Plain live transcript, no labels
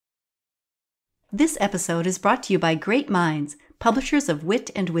This episode is brought to you by Great Minds, publishers of Wit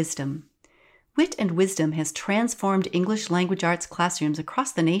and Wisdom. Wit and Wisdom has transformed English language arts classrooms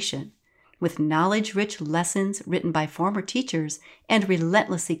across the nation. With knowledge-rich lessons written by former teachers and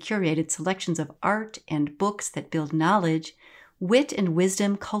relentlessly curated selections of art and books that build knowledge, Wit and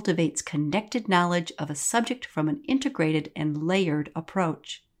Wisdom cultivates connected knowledge of a subject from an integrated and layered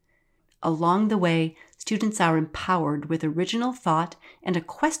approach. Along the way, students are empowered with original thought and a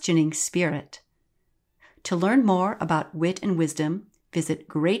questioning spirit. To learn more about Wit and Wisdom, visit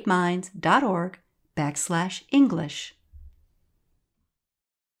greatminds.org/English.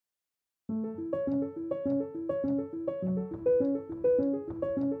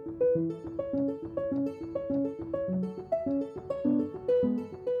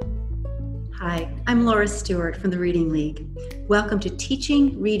 Hi, I'm Laura Stewart from the Reading League. Welcome to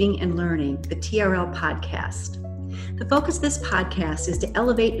Teaching, Reading, and Learning, the TRL podcast. The focus of this podcast is to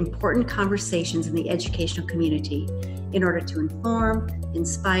elevate important conversations in the educational community in order to inform,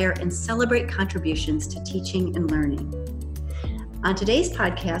 inspire, and celebrate contributions to teaching and learning. On today's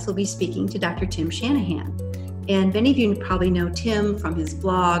podcast, we'll be speaking to Dr. Tim Shanahan. And many of you probably know Tim from his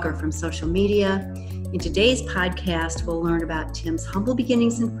blog or from social media. In today's podcast, we'll learn about Tim's humble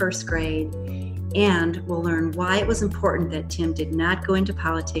beginnings in first grade, and we'll learn why it was important that Tim did not go into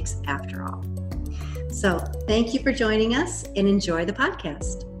politics after all. So thank you for joining us and enjoy the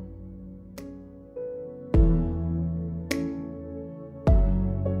podcast.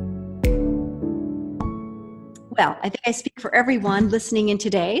 Well, I think I speak for everyone listening in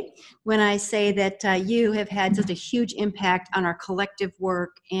today when I say that you have had such a huge impact on our collective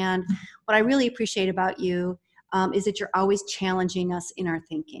work. And what I really appreciate about you is that you're always challenging us in our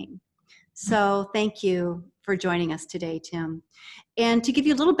thinking. So thank you for joining us today, Tim. And to give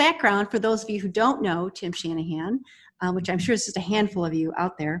you a little background for those of you who don't know Tim Shanahan, which I'm sure is just a handful of you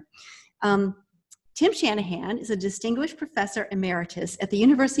out there, Tim Shanahan is a distinguished professor emeritus at the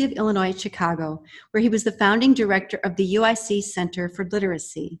University of Illinois at Chicago, where he was the founding director of the UIC Center for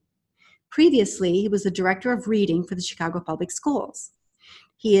Literacy. Previously, he was the director of reading for the Chicago Public Schools.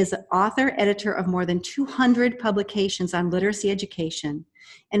 He is an author, editor of more than 200 publications on literacy education,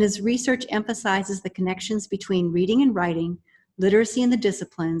 and his research emphasizes the connections between reading and writing, literacy in the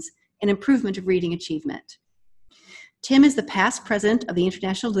disciplines, and improvement of reading achievement. Tim is the past president of the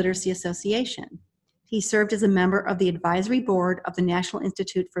International Literacy Association. He served as a member of the advisory board of the National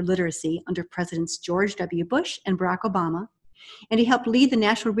Institute for Literacy under Presidents George W. Bush and Barack Obama, and he helped lead the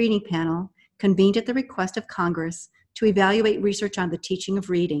National Reading Panel, convened at the request of Congress to evaluate research on the teaching of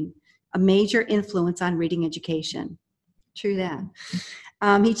reading, a major influence on reading education. True that.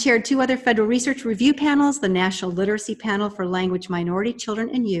 He chaired two other federal research review panels, the National Literacy Panel for Language Minority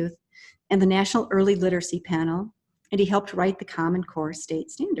Children and Youth, and the National Early Literacy Panel, and he helped write the Common Core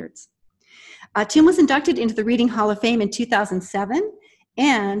state standards. Tim was inducted into the Reading Hall of Fame in 2007,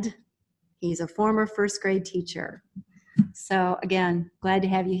 and he's a former first grade teacher. So again, glad to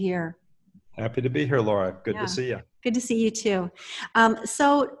have you here. Happy to be here, Laura. Good to see you. Good to see you too.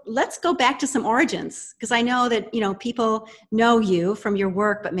 So let's go back to some origins, because I know that people know you from your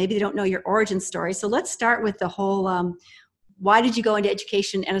work, but maybe they don't know your origin story. So let's start with the whole, why did you go into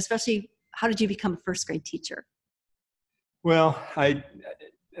education, and especially how did you become a first grade teacher? Well, I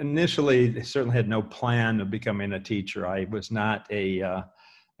initially certainly had no plan of becoming a teacher. I was not a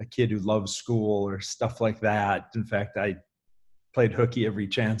kid who loved school or stuff like that. In fact, I played hooky every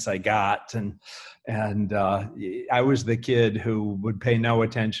chance I got, and I was the kid who would pay no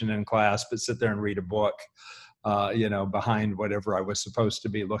attention in class but sit there and read a book, behind whatever I was supposed to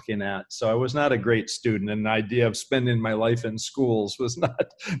be looking at. So I was not a great student, and the idea of spending my life in schools was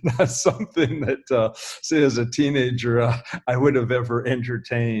not something that, say, as a teenager, I would have ever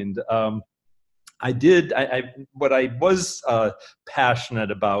entertained. What I was passionate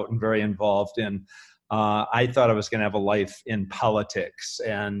about and very involved in, I thought I was going to have a life in politics,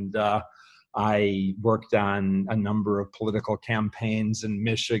 and I worked on a number of political campaigns in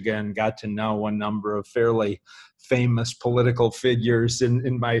Michigan, got to know a number of fairly famous political figures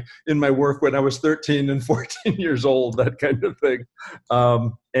in my work when I was 13 and 14 years old, that kind of thing.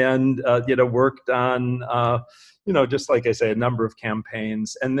 Worked on, just like I say, a number of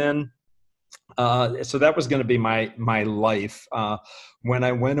campaigns. And then, so that was going to be my life. When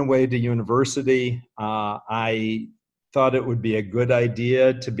I went away to university, I thought it would be a good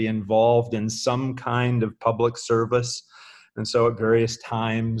idea to be involved in some kind of public service. And so at various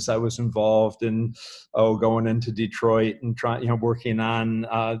times I was involved in, going into Detroit and working on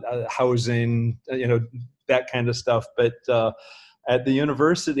housing, that kind of stuff. But at the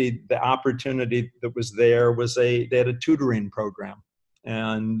university, the opportunity that was there was they had a tutoring program.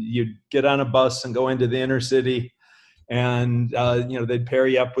 and you'd get on a bus and go into the inner city, and they'd pair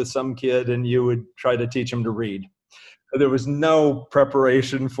you up with some kid, and you would try to teach them to read. There was no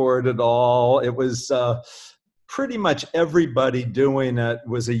preparation for it at all. It was pretty much everybody doing it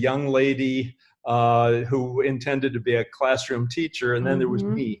was a young lady who intended to be a classroom teacher, and then there was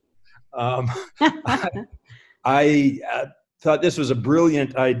me. Um, I thought this was a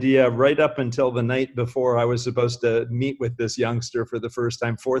brilliant idea right up until the night before I was supposed to meet with this youngster for the first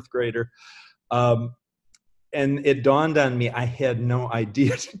time, fourth grader. And it dawned on me, I had no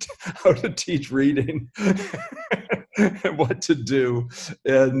idea how to teach reading and what to do.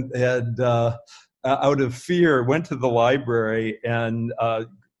 And out of fear, went to the library and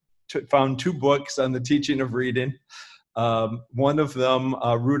found 2 books on the teaching of reading. One of them,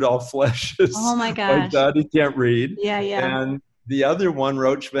 Rudolph Flesch's Oh my My gosh. Daddy Can't Read. Yeah, yeah. And the other one,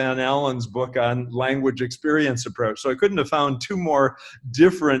 Roach Van Allen's book on language experience approach. So I couldn't have found 2 more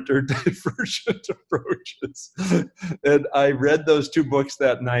different or divergent approaches. And I read those 2 books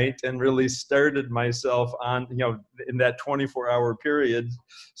that night and really started myself on, in that 24-hour period,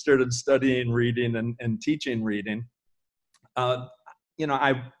 started studying reading and teaching reading.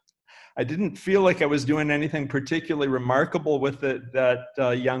 I didn't feel like I was doing anything particularly remarkable with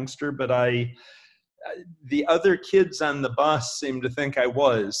that youngster, but the other kids on the bus seemed to think I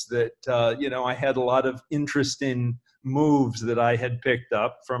was, that, I had a lot of interesting moves that I had picked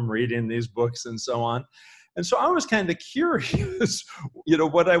up from reading these books and so on. And so I was kind of curious,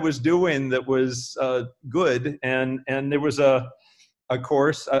 what I was doing that was good. And there was a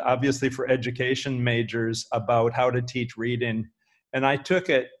course, obviously for education majors, about how to teach reading. And I took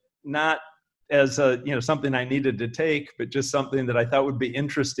it not as something I needed to take, but just something that I thought would be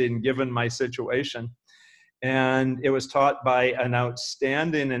interesting given my situation. And it was taught by an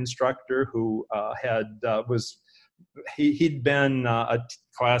outstanding instructor who he'd been a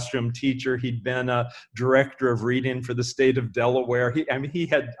classroom teacher. He'd been a director of reading for the state of Delaware. He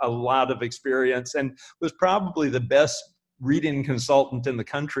had a lot of experience and was probably the best reading consultant in the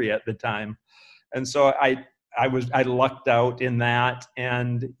country at the time. And so I lucked out in that,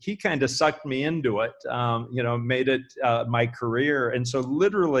 and he kind of sucked me into it, made it my career. And so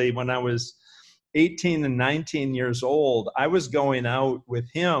literally when I was 18 and 19 years old, I was going out with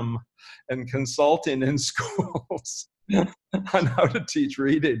him and consulting in schools on how to teach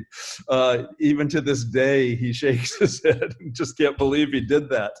reading. Even to this day, he shakes his head and just can't believe he did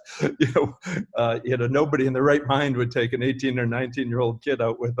that. Nobody in their right mind would take an 18 or 19-year-old kid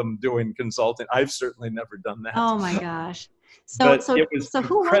out with them doing consulting. I've certainly never done that. Oh my gosh. But it was an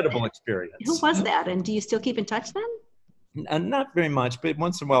incredible experience. Who was that? And do you still keep in touch then? And not very much, but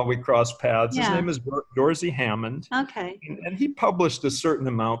once in a while we cross paths. Yeah. His name is Dorsey Hammond. Okay. And he published a certain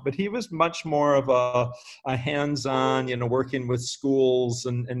amount, but he was much more of a hands-on, working with schools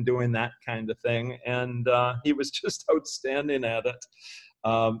and doing that kind of thing. And he was just outstanding at it.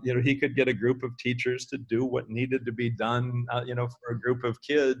 He could get a group of teachers to do what needed to be done, for a group of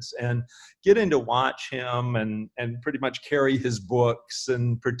kids, and getting to watch him and pretty much carry his books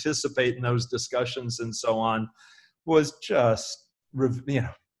and participate in those discussions and so on was just,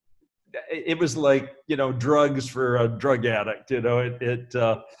 it was like, drugs for a drug addict.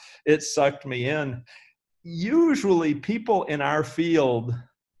 It sucked me in. Usually people in our field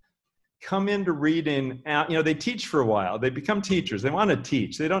come into reading, they teach for a while. They become teachers. They want to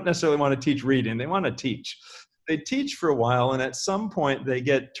teach. They don't necessarily want to teach reading. They want to teach. They teach for a while, and at some point they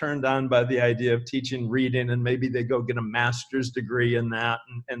get turned on by the idea of teaching reading, and maybe they go get a master's degree in that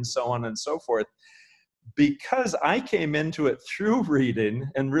and so on and so forth. Because I came into it through reading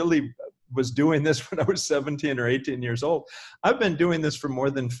and really was doing this when I was 17 or 18 years old, I've been doing this for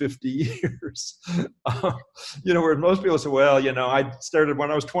more than 50 years. Where most people say, well, I started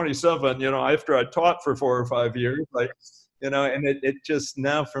when I was 27, after I taught for 4 or 5 years, and it just,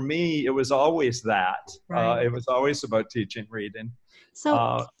 now for me, it was always that. Right. It was always about teaching reading.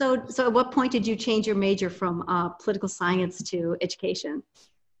 So at what point did you change your major from political science to education?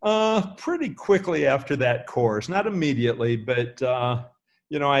 Pretty quickly after that course, not immediately, but,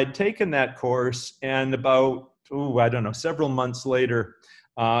 I had taken that course, and about, several months later,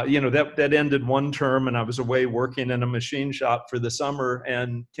 that ended one term, and I was away working in a machine shop for the summer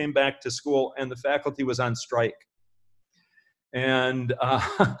and came back to school, and the faculty was on strike. And,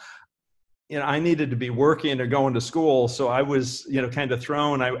 I needed to be working or going to school. So I was, kind of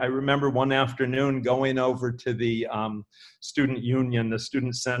thrown. I remember one afternoon going over to the student union, the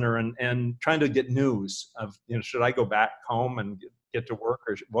student center, and trying to get news of, should I go back home and get to work,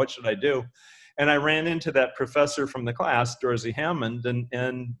 or what should I do? And I ran into that professor from the class, Dorsey Hammond,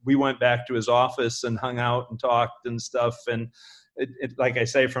 and we went back to his office and hung out and talked and stuff. And like I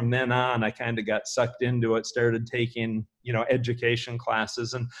say, from then on, I kind of got sucked into it, started taking, education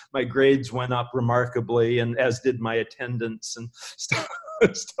classes, and my grades went up remarkably, and as did my attendance and stuff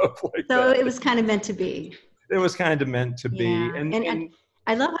like So that. it was kind of meant to be. It was kind of meant to be. Yeah. And, And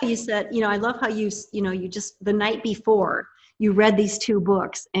I love how you said, I love how you just the night before you read these two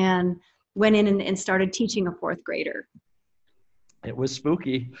books and went in and started teaching a fourth grader. it was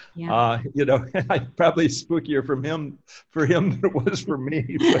spooky. Yeah. Probably spookier for him than it was for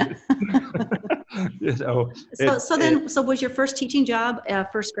me. But, so was your first teaching job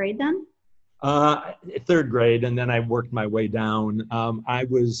first grade then? Third grade, and then I worked my way down. I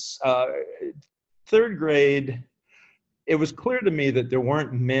was third grade. It was clear to me that there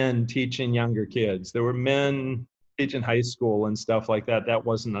weren't men teaching younger kids. There were men teaching high school and stuff like that. That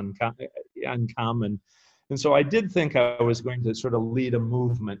wasn't uncommon. And so I did think I was going to sort of lead a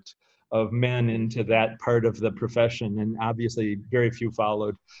movement of men into that part of the profession. And obviously very few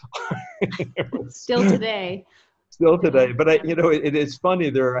followed. Still today. Still today. But it is funny.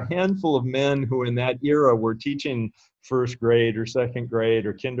 There are a handful of men who in that era were teaching first grade or second grade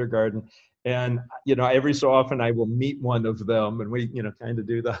or kindergarten. And, every so often I will meet one of them and we, kind of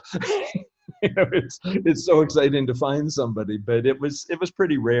do the, it's so exciting to find somebody, but it was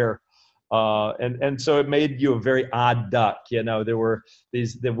pretty rare. And so it made you a very odd duck. There were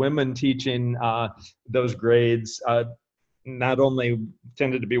the women teaching those grades, not only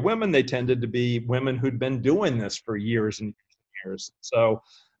tended to be women, they tended to be women who'd been doing this for years and years. So,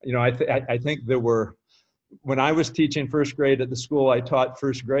 I think when I was teaching first grade at the school I taught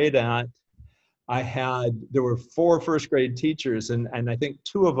first grade at, there were 4 first grade teachers and I think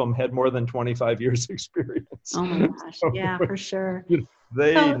 2 of them had more than 25 years experience. Oh my gosh. So, yeah, for sure.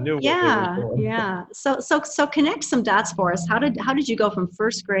 They knew what they were doing. Yeah. So connect some dots for us. How did you go from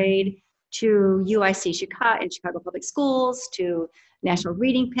first grade to UIC Chicago Public Schools to National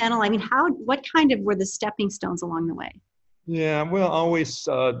Reading Panel? I mean, what kind of were the stepping stones along the way? Yeah, well, always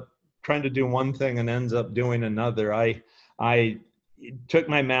trying to do one thing and ends up doing another. I took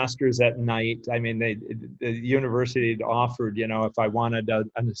my master's at night. I mean, the university had offered, if I wanted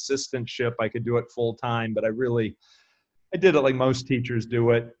an assistantship, I could do it full time, but I did it like most teachers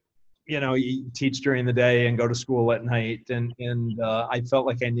do it. You teach during the day and go to school at night. And I felt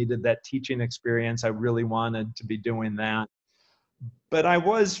like I needed that teaching experience. I really wanted to be doing that. But I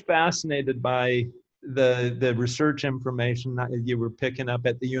was fascinated by the research information that you were picking up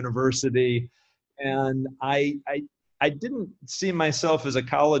at the university. And I didn't see myself as a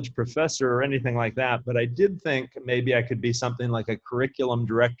college professor or anything like that, but I did think maybe I could be something like a curriculum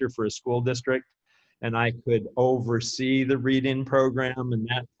director for a school district, and I could oversee the reading program and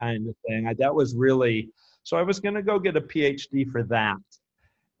that kind of thing. So I was going to go get a PhD for that.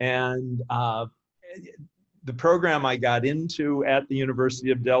 And the program I got into at the University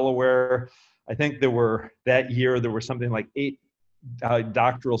of Delaware, I think there were something like 8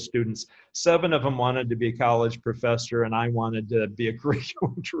 doctoral students. 7 of them wanted to be a college professor, and I wanted to be a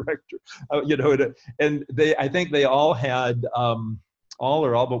curriculum director. And I think they all had,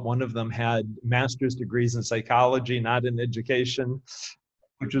 all but one of them had master's degrees in psychology, not in education,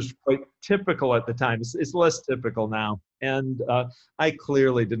 which was quite typical at the time. It's less typical now. And I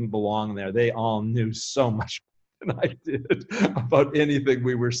clearly didn't belong there. They all knew so much more than I did about anything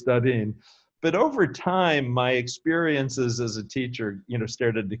we were studying. But over time, my experiences as a teacher,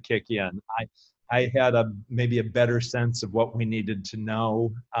 started to kick in. I had maybe a better sense of what we needed to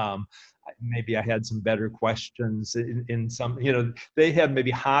know. Maybe I had some better questions in some, they had maybe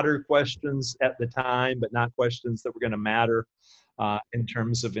hotter questions at the time, but not questions that were going to matter in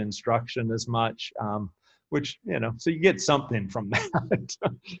terms of instruction as much. Which, so you get something from that.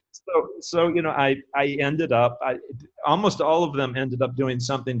 So I ended up, almost all of them ended up doing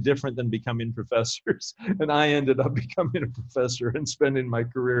something different than becoming professors. And I ended up becoming a professor and spending my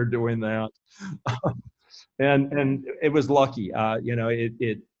career doing that. And it was lucky,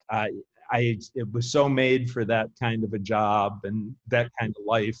 it was so made for that kind of a job and that kind of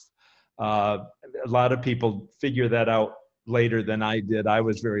life. A lot of people figure that out later than I did. I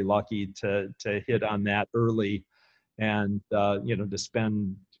was very lucky to hit on that early and, to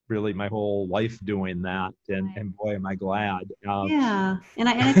spend really my whole life doing that. And boy, am I glad. Yeah. And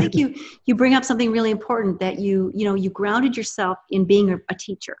I think you bring up something really important that you grounded yourself in being a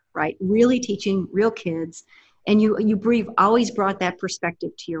teacher, right? Really teaching real kids. And you always brought that perspective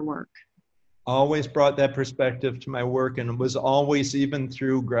to your work. Always brought that perspective to my work, and it was always, even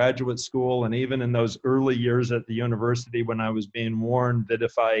through graduate school and even in those early years at the university when I was being warned that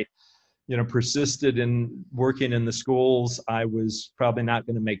if I, persisted in working in the schools, I was probably not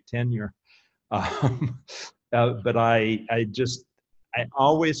going to make tenure. but I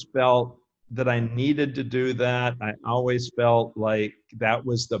always felt that I needed to do that. I always felt like that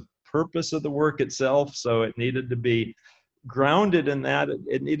was the purpose of the work itself. So it needed to be grounded in that.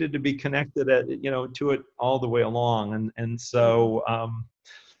 It needed to be connected to it all the way along. And so,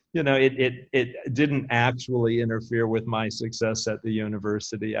 it didn't actually interfere with my success at the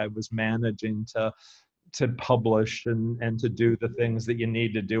university. I was managing to publish and to do the things that you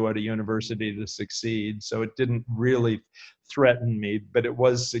need to do at a university to succeed. So it didn't really threaten me, but it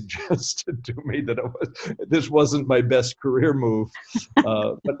was suggested to me that this wasn't my best career move.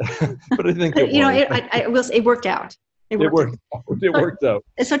 But I think it was. It worked out. It worked out.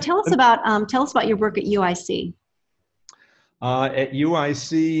 So tell us about your work at UIC. At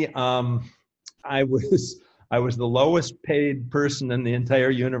UIC, I was the lowest paid person in the entire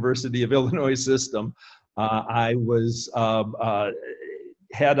University of Illinois system. I was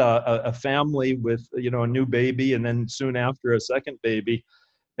had a family with a new baby, and then soon after a second baby,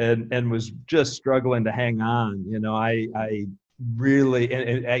 and was just struggling to hang on. I really,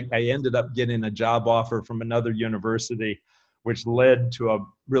 and I ended up getting a job offer from another university, which led to a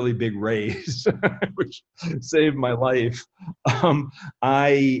really big raise, which saved my life.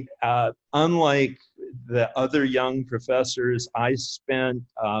 Unlike the other young professors, I spent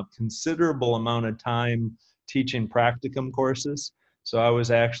a considerable amount of time teaching practicum courses. So I was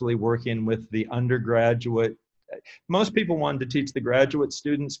actually working with the undergraduate. Most people wanted to teach the graduate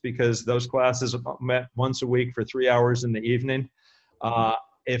students because those classes met once a week for 3 hours in the evening.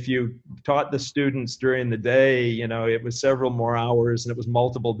 If you taught the students during the day, it was several more hours and it was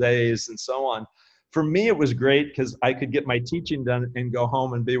multiple days and so on. For me, it was great because I could get my teaching done and go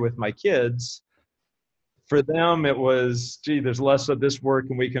home and be with my kids. For them, it was, there's less of this work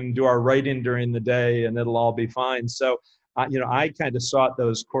and we can do our writing during the day and it'll all be fine. So, I kind of sought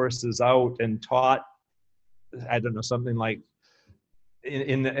those courses out and taught, I don't know, something like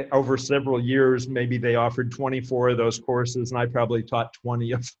over several years, maybe they offered 24 of those courses and I probably taught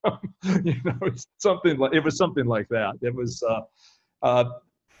 20 of them. It was something like that. It was,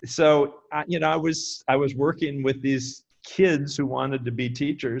 so, I was working with these kids who wanted to be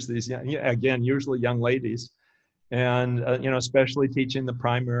teachers, these, again, usually young ladies, and, especially teaching the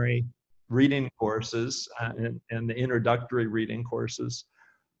primary reading courses and the introductory reading courses,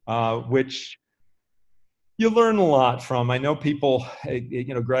 which you learn a lot from. I know people,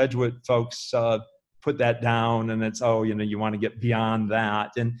 graduate folks put that down and it's, you want to get beyond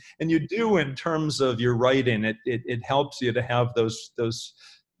that. And you do in terms of your writing, it helps you to have those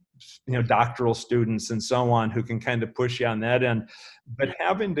doctoral students and so on who can kind of push you on that end. But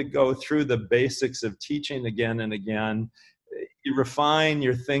having to go through the basics of teaching again and again, you refine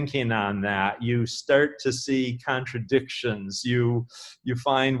your thinking on that. You start to see contradictions. You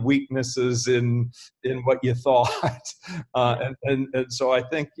find weaknesses in what you thought, and so I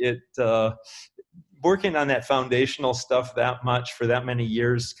think working on that foundational stuff that much for that many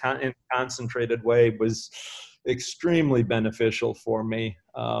years in a concentrated way was extremely beneficial for me.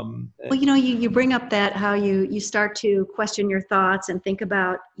 Well, you bring up that how you start to question your thoughts and think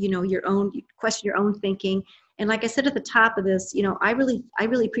about, question your own thinking. And like I said at the top of this, I really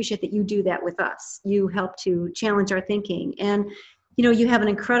appreciate that you do that with us. You help to challenge our thinking. And, you have an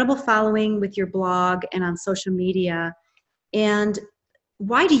incredible following with your blog and on social media. And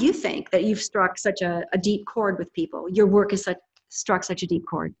why do you think that you've struck such a deep chord with people? Your work has struck such a deep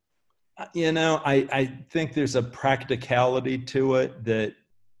chord. I think there's a practicality to it that,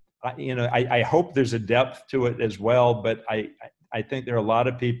 I hope there's a depth to it as well, but I think there are a lot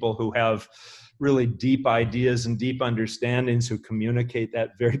of people who have really deep ideas and deep understandings who communicate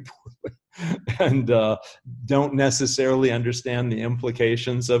that very poorly and don't necessarily understand the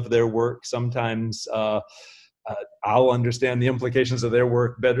implications of their work. Sometimes I'll understand the implications of their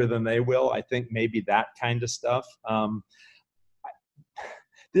work better than they will. I think maybe that kind of stuff.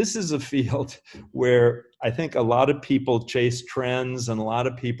 This is a field where I think a lot of people chase trends and a lot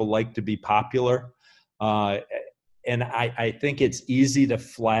of people like to be popular. And I think it's easy to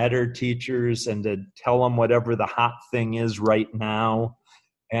flatter teachers and to tell them whatever the hot thing is right now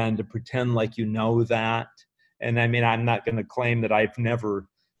and to pretend like you know that. And I mean, I'm not going to claim that I've never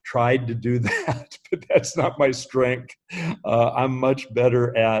tried to do that, but that's not my strength. I'm much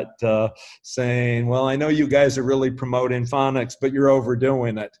better at saying, well, I know you guys are really promoting phonics, but you're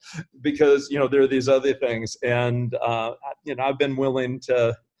overdoing it because, there are these other things. And, I've been willing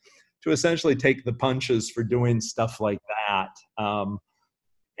to essentially take the punches for doing stuff like that.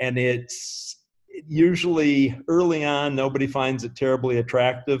 And it's usually early on, nobody finds it terribly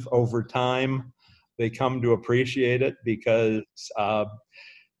attractive. Over time, they come to appreciate it because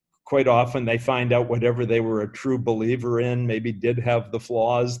quite often they find out whatever they were a true believer in maybe did have the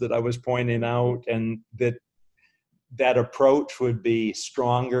flaws that I was pointing out, and that approach would be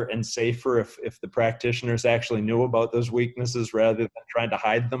stronger and safer if the practitioners actually knew about those weaknesses rather than trying to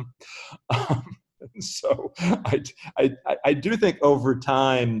hide them. Um, so I do think over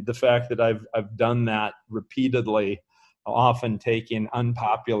time, the fact that I've done that repeatedly, often taking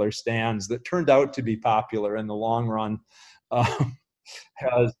unpopular stands that turned out to be popular in the long run, um,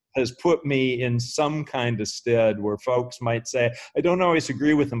 has put me in some kind of stead where folks might say, I don't always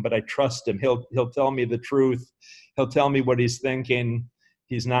agree with him, but I trust him. He'll tell me the truth. He'll tell me what he's thinking.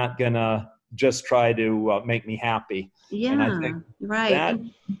 He's not gonna just try to make me happy. Yeah, and I think right. that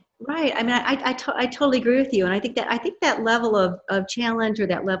Right. I mean, I totally agree with you. And I think that level of challenge, or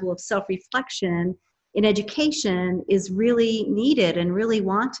that level of self-reflection in education, is really needed and really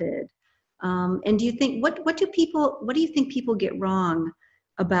wanted. And do you think, what do you think people get wrong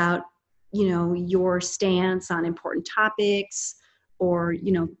about, your stance on important topics, or,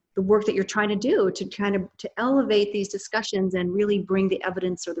 the work that you're trying to do to to elevate these discussions and really bring the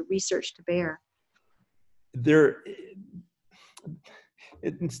evidence or the research to bear?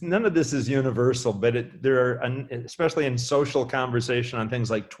 None of this is universal, but there are, especially in social conversation on things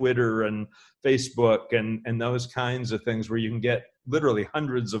like Twitter and Facebook and those kinds of things where you can get literally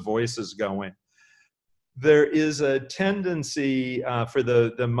hundreds of voices going. There is a tendency for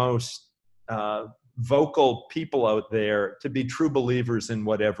the most vocal people out there to be true believers in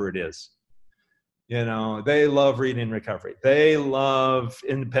whatever it is. They love reading recovery. They love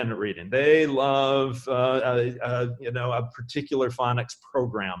independent reading. They love, a particular phonics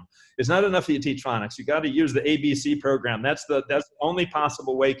program. It's not enough that you teach phonics. You got to use the ABC program. That's the only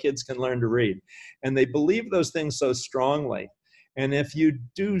possible way kids can learn to read. And they believe those things so strongly. And if you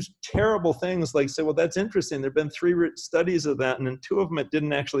do terrible things like say, well, that's interesting. There've been 3 studies of that, and in 2 of them it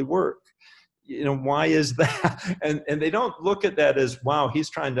didn't actually work. Why is that? And they don't look at that as, wow, he's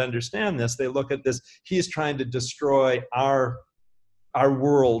trying to understand this. They look at this, he's trying to destroy our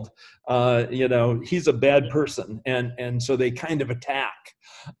world. He's a bad person. And so they kind of attack.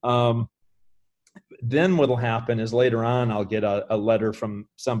 Then what'll happen is later on, I'll get a letter from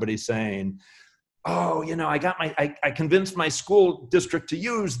somebody saying, oh, I convinced my school district to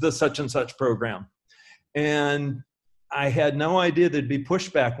use the such and such program. And I had no idea there'd be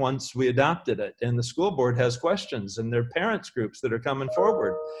pushback once we adopted it. And the school board has questions, and there are parents groups that are coming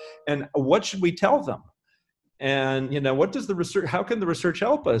forward. And what should we tell them? And, what does the research, how can the research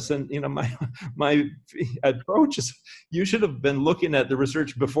help us? And, my approach is, you should have been looking at the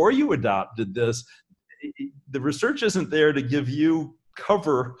research before you adopted this. The research isn't there to give you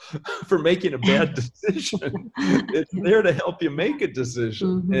cover for making a bad decision. It's there to help you make a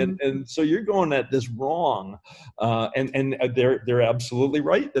decision. Mm-hmm. And so you're going at this wrong. And they're absolutely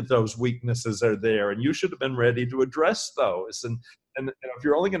right that those weaknesses are there, and you should have been ready to address those. And if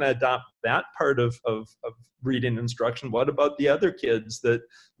you're only going to adopt that part of reading instruction, what about the other kids that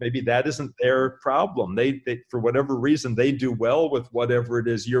maybe that isn't their problem? They for whatever reason, they do well with whatever it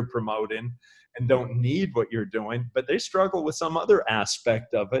is you're promoting and don't need what you're doing, but they struggle with some other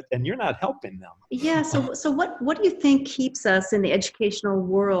aspect of it, and you're not helping them. Yeah. So what do you think keeps us in the educational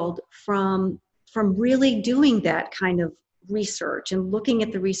world from really doing that kind of research and looking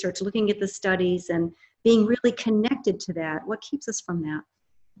at the research, looking at the studies, and being really connected to that? What keeps us from that?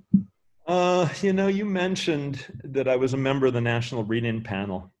 You mentioned that I was a member of the National Reading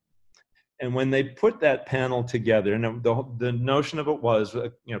Panel. And when they put that panel together, and the notion of it was,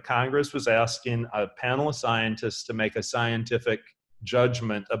 Congress was asking a panel of scientists to make a scientific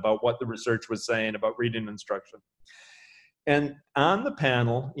judgment about what the research was saying about reading instruction. And on the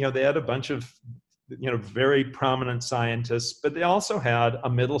panel, they had a bunch of, very prominent scientists, but they also had a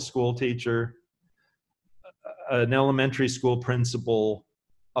middle school teacher, an elementary school principal,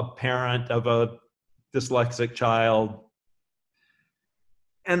 a parent of a dyslexic child.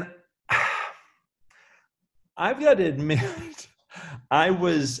 And I've got to admit, I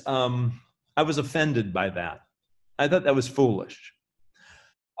was offended by that. I thought that was foolish.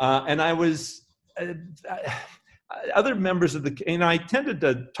 And I was, other members of I tended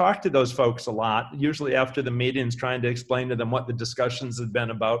to talk to those folks a lot, usually after the meetings, trying to explain to them what the discussions had been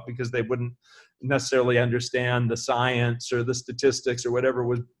about, because they wouldn't necessarily understand the science or the statistics or whatever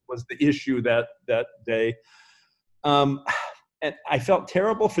was the issue that day. And I felt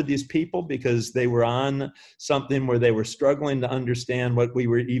terrible for these people because they were on something where they were struggling to understand what we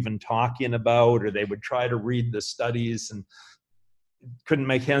were even talking about, or they would try to read the studies and couldn't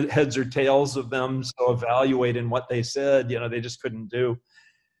make heads or tails of them. So evaluating what they said, they just couldn't do.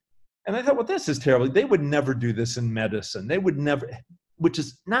 And I thought, well, this is terrible. They would never do this in medicine. They would never. which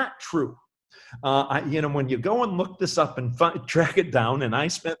is not true. When you go and look this up and track it down, and I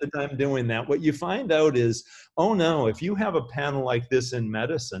spent the time doing that, what you find out is, oh no, if you have a panel like this in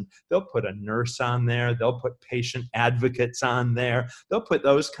medicine, they'll put a nurse on there, they'll put patient advocates on there, they'll put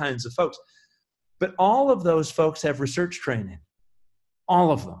those kinds of folks. But all of those folks have research training,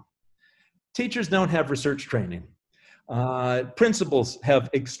 all of them. Teachers don't have research training. Principals have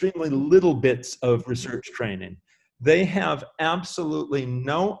extremely little bits of research training. They have absolutely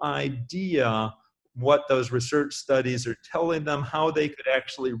no idea what those research studies are telling them, how they could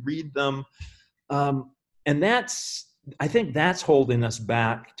actually read them. And I think that's holding us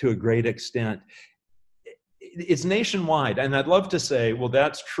back to a great extent. It's nationwide. And I'd love to say, well,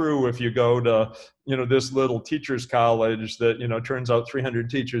 that's true if you go to, this little teachers college that, turns out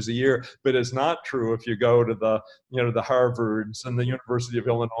 300 teachers a year, but it's not true if you go to the Harvards and the University of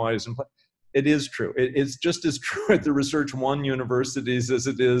Illinois. And it is true. It's just as true at the Research One universities as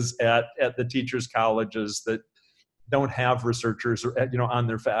it is at the teachers colleges that don't have researchers on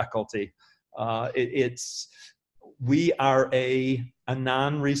their faculty. We are a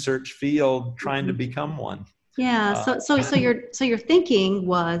non-research field trying to become one. Yeah. So your thinking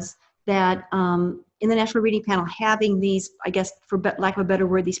was that in the National Reading Panel, having these, I guess, for lack of a better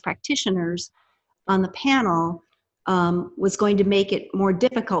word, these practitioners on the panel was going to make it more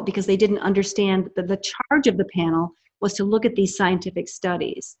difficult because they didn't understand that the charge of the panel was to look at these scientific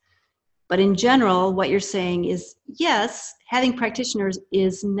studies. But in general, what you're saying is, yes, having practitioners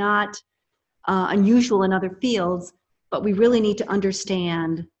is not unusual in other fields, but we really need to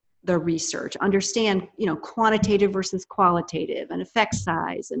understand the research, understand, quantitative versus qualitative and effect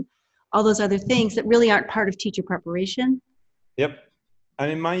size and all those other things that really aren't part of teacher preparation. Yep. I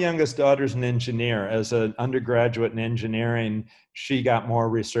mean, my youngest daughter's an engineer. As an undergraduate in engineering, she got more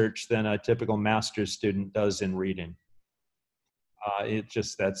research than a typical master's student does in reading.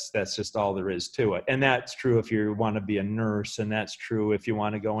 That's just all there is to it. And that's true if you want to be a nurse, and that's true if you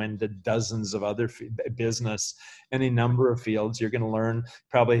want to go into dozens of other business, any number of fields. You're going to learn,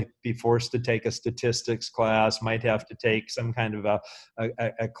 probably be forced to take a statistics class, might have to take some kind of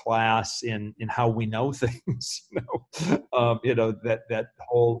a class in how we know things, that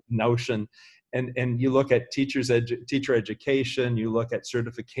whole notion. And you look at teacher education, you look at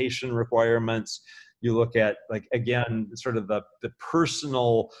certification requirements, you look at, like, again, sort of the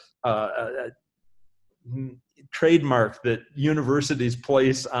personal trademark that universities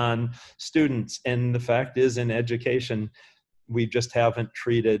place on students. And the fact is, in education, we just haven't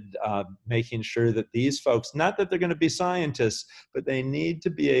treated making sure that these folks, not that they're going to be scientists, but they need to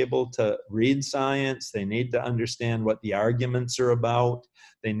be able to read science. They need to understand what the arguments are about.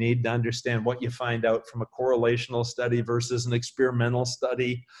 They need to understand what you find out from a correlational study versus an experimental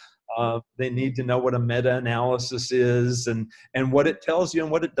study. They need to know what a meta-analysis is and what it tells you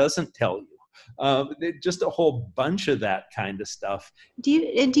and what it doesn't tell you. Just a whole bunch of that kind of stuff. Do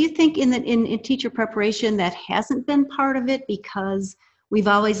you think in teacher preparation that hasn't been part of it because we've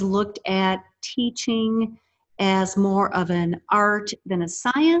always looked at teaching as more of an art than a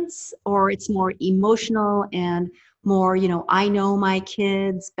science, or it's more emotional and more, I know my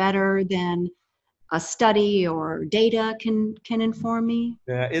kids better than a study or data can inform me?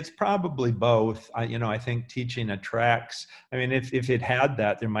 Yeah, it's probably both. I think teaching attracts. I mean, if it had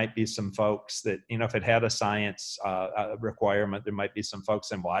that, there might be some folks that, if it had a science requirement, there might be some folks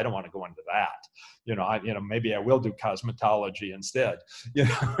saying, well, I don't want to go into that. Maybe I will do cosmetology instead.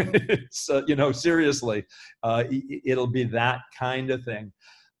 It's, seriously, it'll be that kind of thing.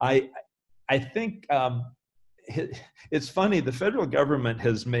 I think, it's funny, the federal government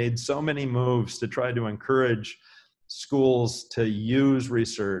has made so many moves to try to encourage schools to use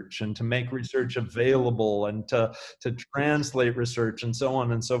research and to make research available and to translate research and so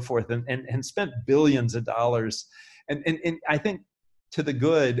on and so forth, and spent billions of dollars. And I think to the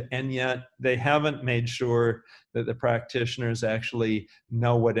good, and yet they haven't made sure that the practitioners actually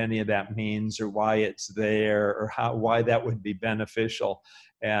know what any of that means or why it's there or why that would be beneficial.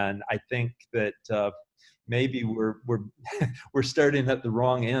 And I think that maybe we're starting at the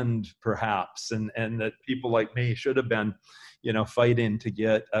wrong end, perhaps, and that people like me should have been, fighting to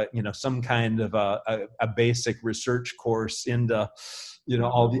get some kind of a basic research course into,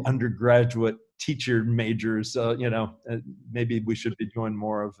 all the undergraduate teacher majors. Maybe we should be doing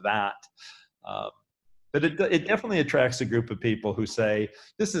more of that. But it definitely attracts a group of people who say,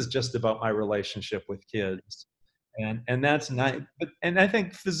 this is just about my relationship with kids, and that's not. And I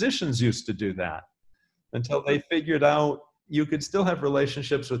think physicians used to do that, until they figured out you could still have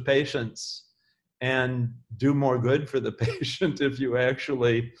relationships with patients and do more good for the patient if you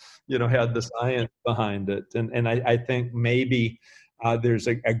actually, had the science behind it. And I think maybe There's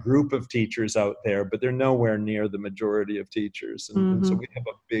a group of teachers out there, but they're nowhere near the majority of teachers. And so Mm-hmm. we have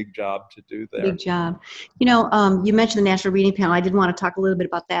a big job to do there. Big job. You mentioned the National Reading Panel. I did want to talk a little bit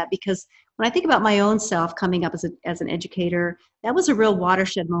about that because when I think about my own self coming up as an educator, that was a real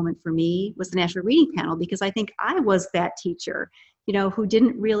watershed moment for me, was the National Reading Panel, because I think I was that teacher, who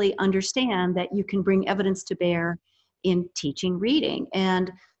didn't really understand that you can bring evidence to bear in teaching reading.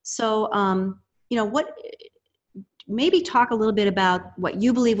 And so, what maybe talk a little bit about what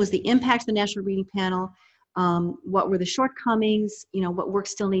you believe was the impact of the National Reading Panel. What were the shortcomings? What work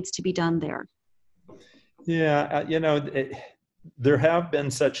still needs to be done there? Yeah, there have been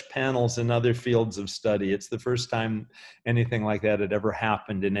such panels in other fields of study. It's the first time anything like that had ever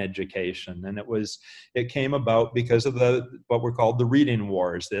happened in education, and it came about because of what were called the reading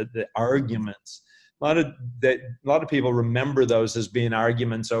wars, the arguments. A lot of people remember those as being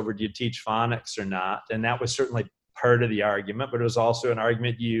arguments over, do you teach phonics or not? And that was certainly part of the argument, but it was also an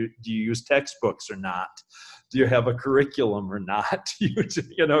argument, do you use textbooks or not? Do you have a curriculum or not?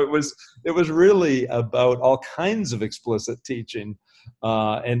 It was really about all kinds of explicit teaching,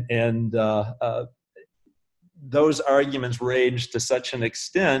 and those arguments raged to such an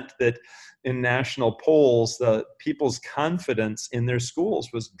extent that in national polls, the people's confidence in their schools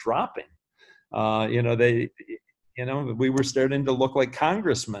was dropping. We were starting to look like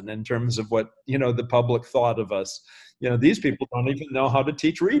congressmen in terms of what, the public thought of us. These people don't even know how to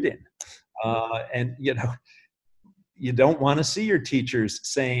teach reading. And you don't want to see your teachers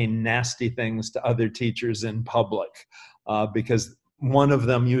saying nasty things to other teachers in public, because one of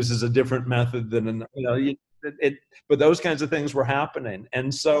them uses a different method than, but those kinds of things were happening.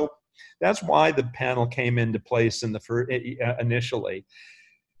 And so that's why the panel came into place initially.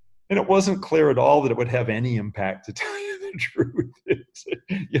 And it wasn't clear at all that it would have any impact, to tell you the truth.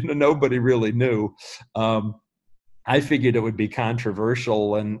 Nobody really knew. I figured it would be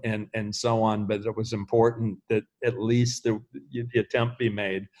controversial and so on, but it was important that at least the attempt be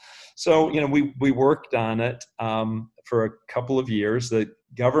made. So, we worked on it for a couple of years. The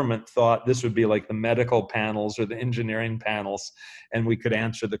government thought this would be like the medical panels or the engineering panels, and we could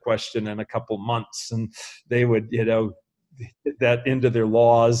answer the question in a couple months, and they would, get that into their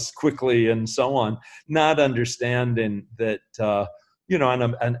laws quickly and so on, not understanding that,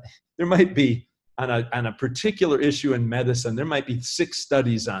 there might be, on a particular issue in medicine, there might be 6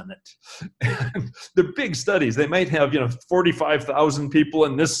 studies on it. They're big studies. They might have, 45,000 people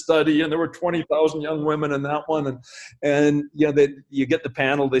in this study, and there were 20,000 young women in that one. And you get the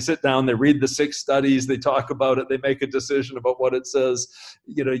panel, they sit down, they read the 6 studies, they talk about it, they make a decision about what it says.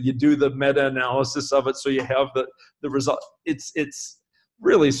 You do the meta-analysis of it, so you have the result. It's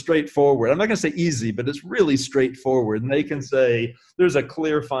really straightforward. I'm not going to say easy, but it's really straightforward. And they can say, there's a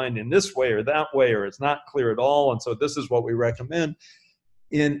clear finding this way or that way, or it's not clear at all. And so this is what we recommend.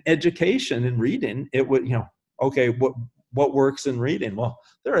 In education and reading, it would, okay, what works in reading? Well,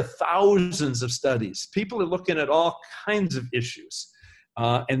 there are thousands of studies. People are looking at all kinds of issues.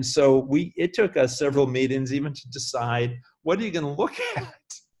 And so it took us several meetings even to decide, what are you going to look at?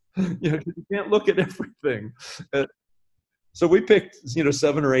 You can't look at everything. So we picked,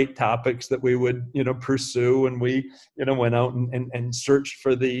 7 or 8 topics that we would, pursue, and we, went out and searched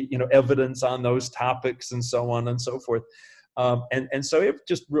for the, evidence on those topics and so on and so forth. And so it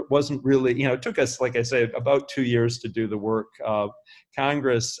just wasn't really, it took us, like I say, about 2 years to do the work.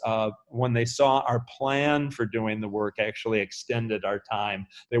 Congress, when they saw our plan for doing the work, actually extended our time.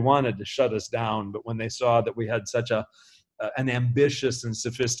 They wanted to shut us down, but when they saw that we had such an ambitious and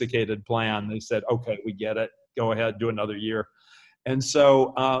sophisticated plan, they said, okay, we get it. Go ahead, do another year. And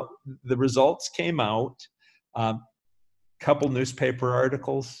so the results came out, couple newspaper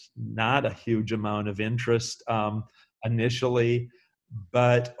articles, not a huge amount of interest initially,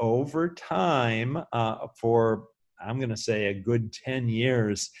 but over time, for, I'm going to say, a good 10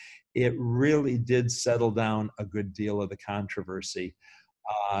 years, it really did settle down a good deal of the controversy.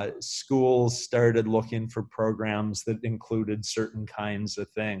 Schools started looking for programs that included certain kinds of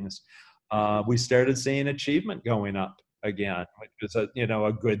things. We started seeing achievement going up again, which is a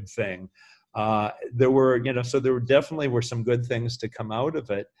good thing. There definitely were some good things to come out of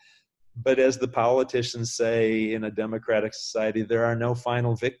it. But as the politicians say in a democratic society, there are no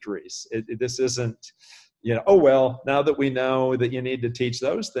final victories. This isn't, oh, well, now that we know that you need to teach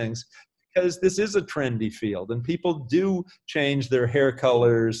those things, because this is a trendy field and people do change their hair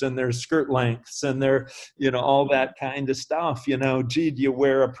colors and their skirt lengths and their, all that kind of stuff. Gee, do you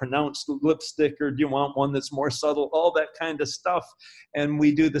wear a pronounced lipstick or do you want one that's more subtle? All that kind of stuff. And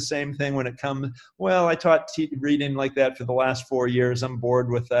we do the same thing when it comes, well, I taught reading like that for the last 4 years. I'm bored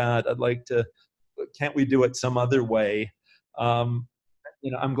with that. Can't we do it some other way?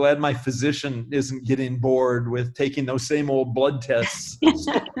 I'm glad my physician isn't getting bored with taking those same old blood tests.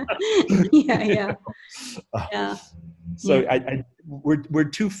 Yeah, yeah, Uh, yeah, so yeah. we're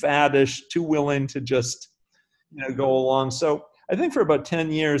too faddish, too willing to just go along. So I think for about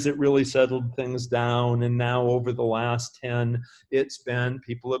 10 years it really settled things down, and now over the last 10,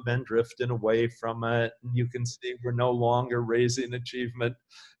 people have been drifting away from it. And you can see we're no longer raising achievement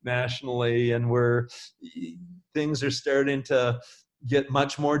nationally, and things are starting to get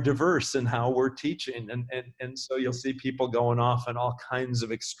much more diverse in how we're teaching, and so you'll see people going off in all kinds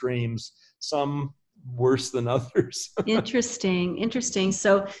of extremes, some worse than others. Interesting, interesting.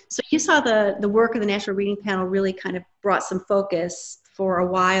 So you saw the work of the National Reading Panel really kind of brought some focus for a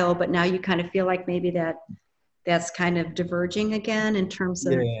while, but now you kind of feel like maybe that's kind of diverging again in terms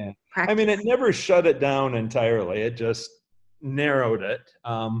of Yeah. I mean, practice. it never shut it down entirely. It just narrowed it.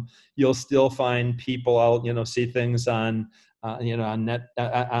 You'll still find people out, see things on, on net,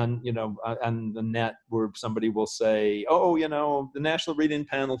 on the net where somebody will say, oh, the National Reading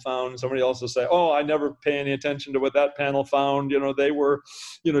Panel found. Somebody else will say, oh, I never pay any attention to what that panel found. They were,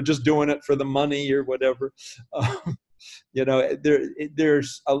 just doing it for the money or whatever.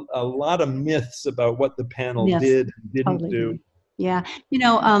 There's a lot of myths about what the panel Yes, did and didn't totally do. agree. Yeah.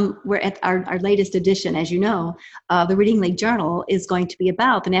 We're at our latest edition, as you know, the Reading League Journal is going to be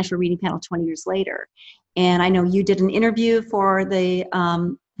about the National Reading Panel 20 years later. And I know you did an interview for the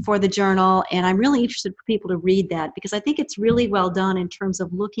journal, and I'm really interested for people to read that because I think it's really well done in terms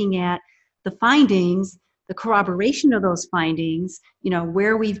of looking at the findings, the corroboration of those findings,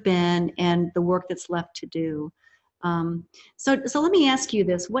 where we've been and the work that's left to do. So let me ask you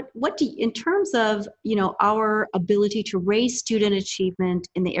this: what do you, in terms of our ability to raise student achievement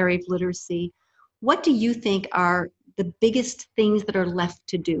in the area of literacy, what do you think are the biggest things that are left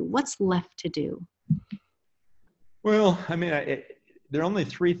to do? What's left to do? Well, I mean, there are only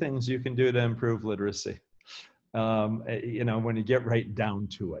three things you can do to improve literacy. When you get right down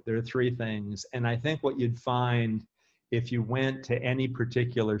to it, there are three things, and I think what you'd find if you went to any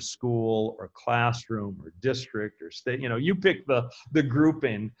particular school or classroom or district or state, you pick the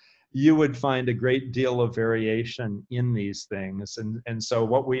grouping, you would find a great deal of variation in these things. And so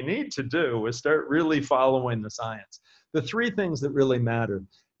what we need to do is start really following the science. The three things that really matter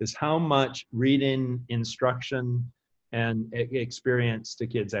is how much reading instruction and experience do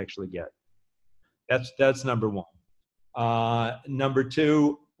kids actually get. That's number one. Number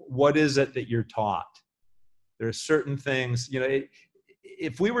two, what is it that you're taught? There are certain things,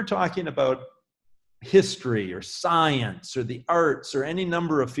 if we were talking about history or science or the arts or any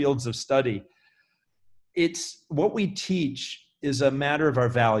number of fields of study, it's what we teach is a matter of our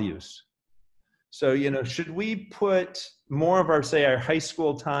values. So, should we put more of our high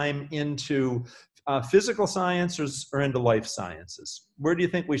school time into physical sciences or into life sciences? Where do you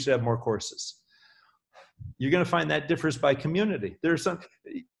think we should have more courses? You're going to find that differs by community. There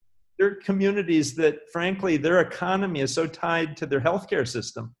are communities that, frankly, their economy is so tied to their healthcare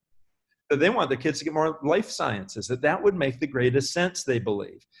system that they want their kids to get more life sciences, that would make the greatest sense, they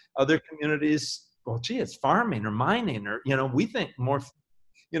believe. Other communities, well, gee, it's farming or mining or, we think more,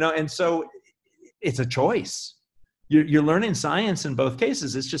 and so it's a choice. You're learning science in both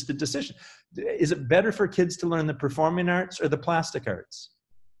cases. It's just a decision. Is it better for kids to learn the performing arts or the plastic arts?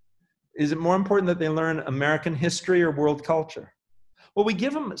 Is it more important that they learn American history or world culture? Well, we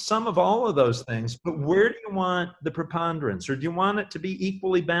give them some of all of those things, but where do you want the preponderance, or do you want it to be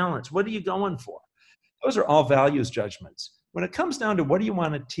equally balanced? What are you going for? Those are all values judgments. When it comes down to what do you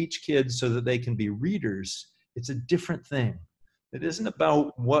want to teach kids so that they can be readers, it's a different thing. It isn't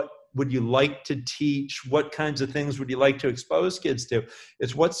about what would you like to teach, what kinds of things would you like to expose kids to.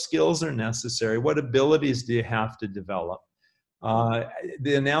 It's what skills are necessary, what abilities do you have to develop.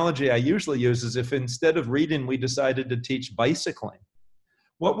 The analogy I usually use is if instead of reading, we decided to teach bicycling.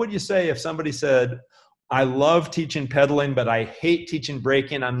 What would you say if somebody said, I love teaching pedaling, but I hate teaching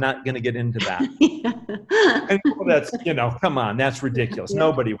braking. I'm not going to get into that. And that's, come on, that's ridiculous. Yeah.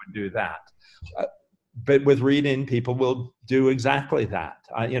 Nobody would do that. But with reading, people will do exactly that.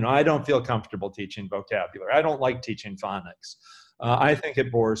 I don't feel comfortable teaching vocabulary. I don't like teaching phonics. I think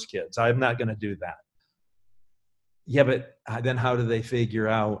it bores kids. I'm not going to do that. Yeah, but then how do they figure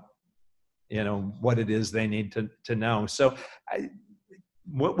out, what it is they need to know? So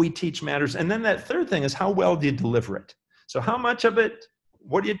what we teach matters. And then that third thing is how well do you deliver it? So how much of it,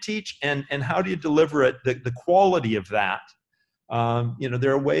 what do you teach, and how do you deliver it, the quality of that?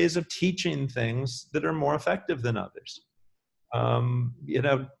 There are ways of teaching things that are more effective than others.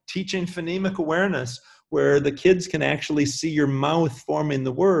 Teaching phonemic awareness where the kids can actually see your mouth forming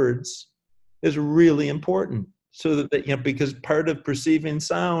the words is really important. so that, because part of perceiving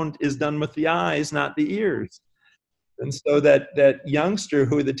sound is done with the eyes, not the ears. And so that youngster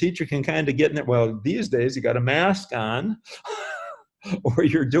who the teacher can kind of get in there, well, these days you got a mask on or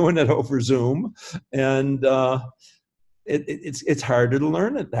you're doing it over Zoom, and it's harder to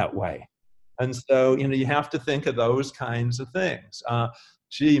learn it that way. And so, you have to think of those kinds of things.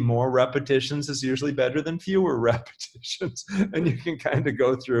 More repetitions is usually better than fewer repetitions. And you can kind of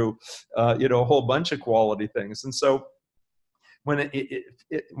go through, a whole bunch of quality things. And so when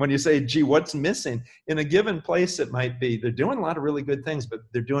when you say, gee, what's missing? In a given place, it might be they're doing a lot of really good things, but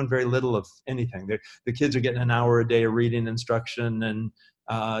they're doing very little of anything. The kids are getting an hour a day of reading instruction, and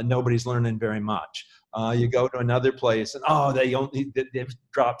nobody's learning very much. You go to another place, and they've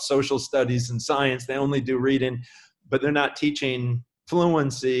dropped social studies and science. They only do reading, but they're not teaching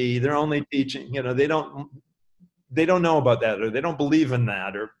fluency. They're only teaching, they don't know about that, or they don't believe in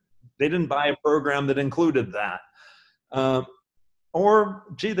that, or they didn't buy a program that included that. Or,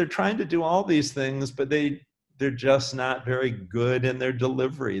 gee, they're trying to do all these things, but they're just not very good in their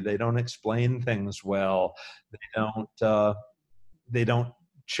delivery. They don't explain things well. They don't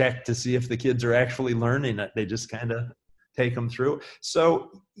check to see if the kids are actually learning it. They just kind of take them through.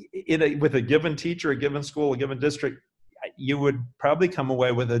 So with a given teacher, a given school, a given district, you would probably come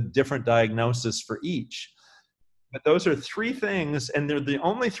away with a different diagnosis for each. But those are three things, and they're the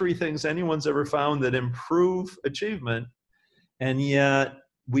only three things anyone's ever found that improve achievement. And yet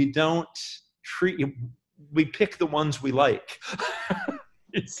we don't we pick the ones we like.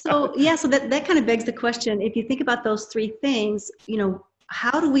 So that kind of begs the question, if you think about those three things,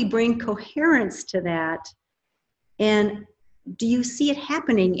 how do we bring coherence to that? And do you see it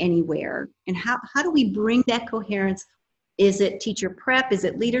happening anywhere? And how do we bring that coherence? Is it teacher prep? Is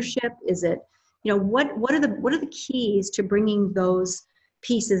it leadership? Is it, what are the keys to bringing those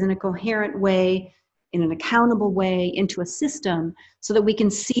pieces in a coherent way, in an accountable way, into a system, so that we can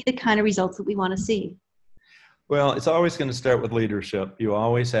see the kind of results that we want to see? Well, it's always going to start with leadership. You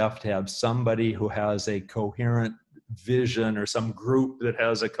always have to have somebody who has a coherent vision, or some group that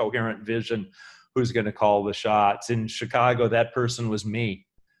has a coherent vision, who's going to call the shots. In Chicago, that person was me.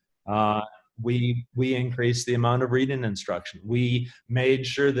 We increased the amount of reading instruction. We made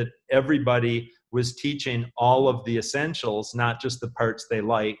sure that everybody was teaching all of the essentials, not just the parts they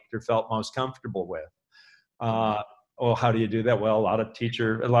liked or felt most comfortable with. How do you do that? Well, a lot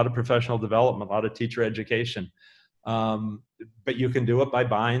of professional development, a lot of teacher education. But you can do it by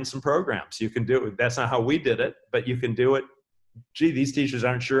buying some programs. You can do it. That's not how we did it, but you can do it. Gee, these teachers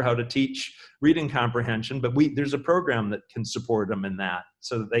aren't sure how to teach reading comprehension, but there's a program that can support them in that,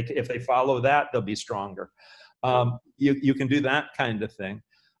 so that if they follow that, they'll be stronger. You can do that kind of thing.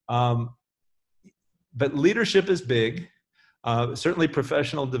 But leadership is big. Certainly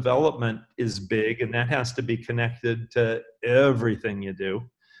professional development is big, and that has to be connected to everything you do.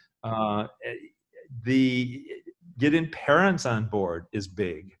 Getting parents on board is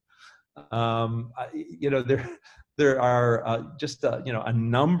big. There are just a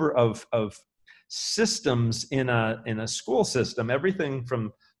number of systems in a school system. Everything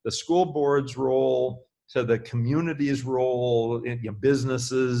from the school board's role to the community's role, in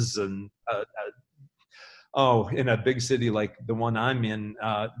businesses, and in a big city like the one I'm in,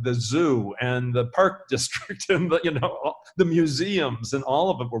 the zoo and the park district and the museums, and all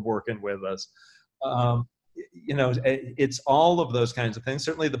of them were working with us. It's all of those kinds of things.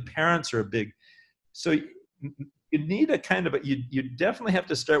 Certainly the parents are a big, so you need you definitely have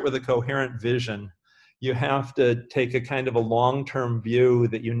to start with a coherent vision. You have to take a kind of a long-term view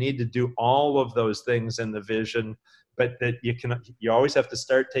that you need to do all of those things in the vision, but that you always have to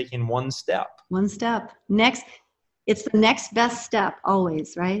start taking one step. Next, it's the next best step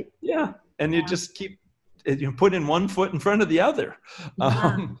always, right? Yeah. And you just put in one foot in front of the other.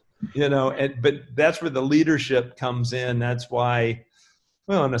 Yeah. But that's where the leadership comes in. That's why,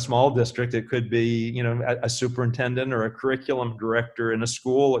 in a small district, it could be, a superintendent or a curriculum director. In a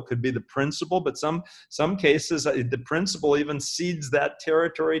school, it could be the principal, but some cases, the principal even cedes that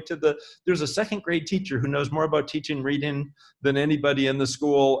territory there's a second grade teacher who knows more about teaching reading than anybody in the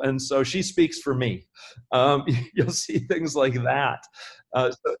school, and so she speaks for me. You'll see things like that.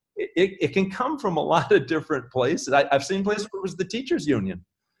 So it can come from a lot of different places. I've seen places where it was the teachers' union.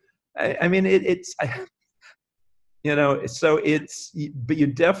 But you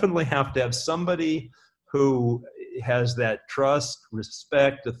definitely have to have somebody who has that trust,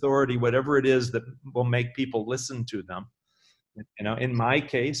 respect, authority, whatever it is that will make people listen to them. In my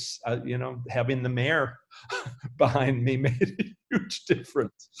case, having the mayor behind me made a huge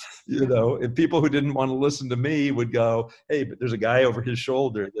difference. If people who didn't want to listen to me would go, hey, but there's a guy over his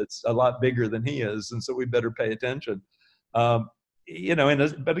shoulder that's a lot bigger than he is, and so we better pay attention. But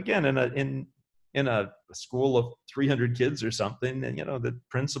again, in a school of 300 kids or something, and the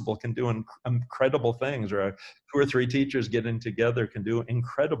principal can do incredible things, or 2 or 3 teachers getting together can do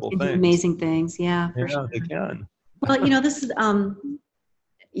incredible things. Amazing things, yeah, for sure. They can. Well, this is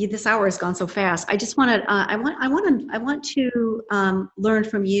this hour has gone so fast. I just want to I want to learn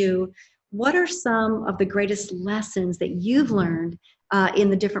from you. What are some of the greatest lessons that you've learned in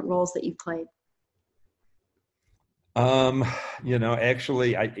the different roles that you've played?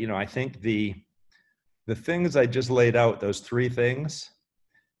 Actually, I think the things I just laid out, those 3 things,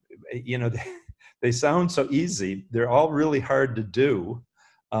 they sound so easy. They're all really hard to do.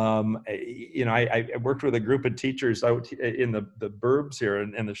 I worked with a group of teachers out in the burbs here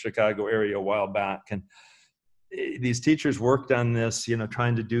in the Chicago area a while back, and these teachers worked on this,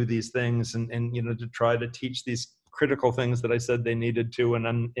 trying to do these things and to try to teach these critical things that I said they needed to.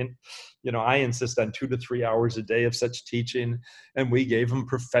 And I insist on 2 to 3 hours a day of such teaching, and we gave them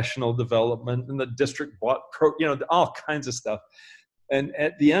professional development, and the district bought all kinds of stuff. And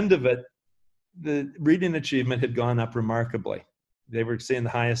at the end of it, the reading achievement had gone up remarkably. They were seeing the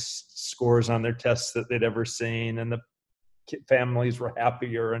highest scores on their tests that they'd ever seen, and the families were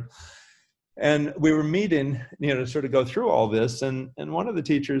happier. And we were meeting, to sort of go through all this. And one of the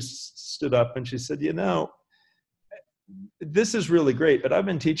teachers stood up and she said, this is really great, but I've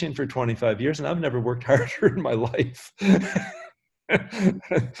been teaching for 25 years and I've never worked harder in my life.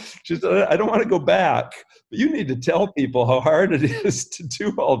 She said, I don't want to go back, but you need to tell people how hard it is to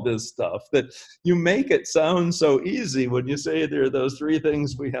do all this stuff, that you make it sound so easy when you say there are those 3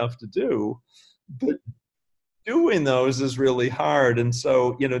 things we have to do, but doing those is really hard. And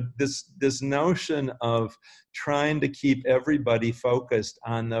so, this notion of trying to keep everybody focused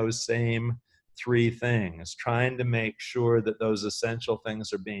on those same 3 things, trying to make sure that those essential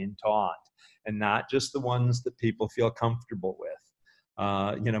things are being taught and not just the ones that people feel comfortable with.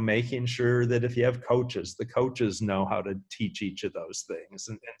 Making sure that if you have coaches, the coaches know how to teach each of those things,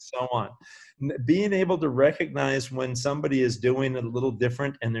 and so on. Being able to recognize when somebody is doing it a little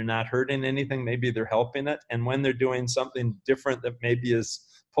different and they're not hurting anything, maybe they're helping it, and when they're doing something different that maybe is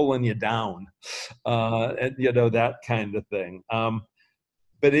pulling you down, and that kind of thing.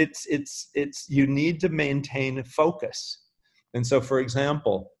 But it's you need to maintain focus. And so, for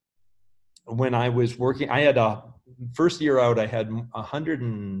example, when I was working, I had first year out, I had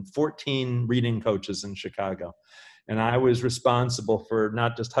 114 reading coaches in Chicago. And I was responsible for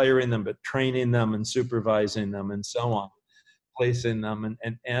not just hiring them, but training them and supervising them and so on, placing them.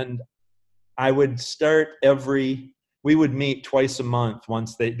 And I would start we would meet twice a month.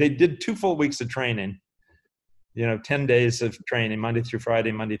 Once they did 2 full weeks of training, 10 days of training, Monday through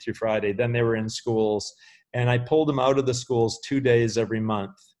Friday. Then they were in schools, and I pulled them out of the schools 2 days every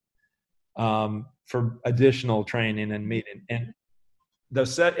month for additional training and meeting. And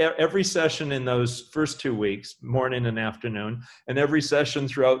every session in those first 2 weeks, morning and afternoon, and every session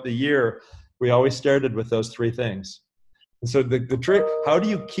throughout the year, we always started with those 3 things. And so the trick, how do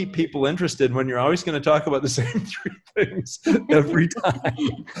you keep people interested when you're always going to talk about the same 3 things every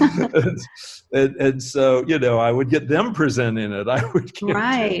time? and so, I would get them presenting it. I would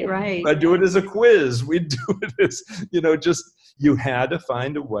right. I'd do it as a quiz. We'd do it as, just, you had to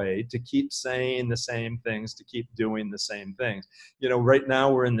find a way to keep saying the same things, to keep doing the same things. Right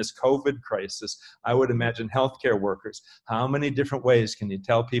now we're in this COVID crisis. I would imagine healthcare workers, how many different ways can you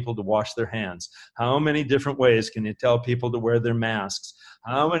tell people to wash their hands? How many different ways can you tell people to wear their masks?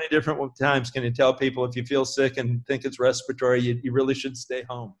 How many different times can you tell people if you feel sick and think it's respiratory, you really should stay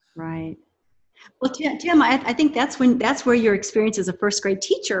home? Right. Well, Tim, I think that's where your experience as a first grade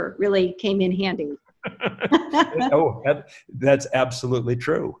teacher really came in handy. That's absolutely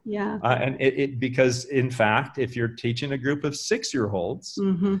true. Yeah. And because in fact, if you're teaching a group of 6-year-olds,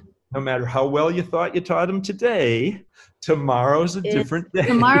 mm-hmm. no matter how well you thought you taught them today, tomorrow's a different day.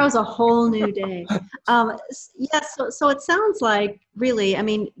 Tomorrow's a whole new day. So it sounds like really,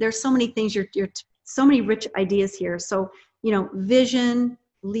 there's so many things, you're so many rich ideas here. So, vision,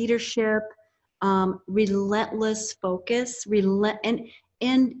 leadership, relentless focus,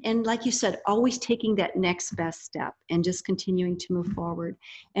 and like you said, always taking that next best step and just continuing to move forward,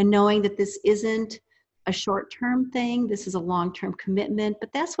 and knowing that this isn't a short-term thing. This is a long-term commitment,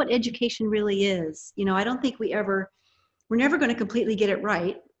 but that's what education really is. I don't think we're never going to completely get it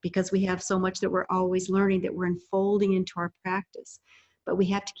right, because we have so much that we're always learning, that we're unfolding into our practice. but we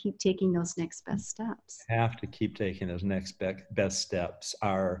have to keep taking those next best steps. Have to keep taking those next best steps.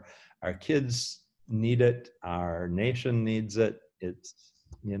 Our kids need it. Our nation needs it. It's,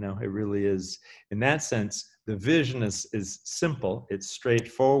 it really is. In that sense, the vision is simple. It's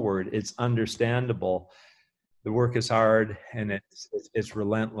straightforward. It's understandable. The work is hard and it's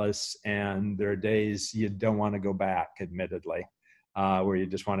relentless. And there are days you don't want to go back, admittedly, where you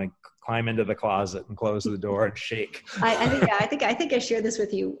just want to climb into the closet and close the door and shake. I think I shared this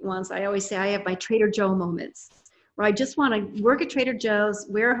with you once. I always say I have my Trader Joe moments where I just want to work at Trader Joe's,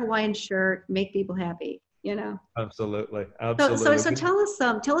 wear a Hawaiian shirt, make people happy. Absolutely. So tell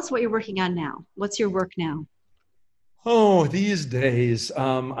us what you're working on now. What's your work now? Oh, these days,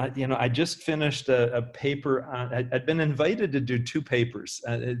 I just finished a paper. I'd been invited to do 2 papers,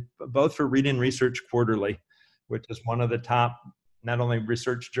 both for Reading Research Quarterly, which is one of the top, not only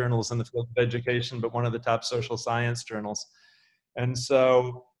research journals in the field of education, but one of the top social science journals. And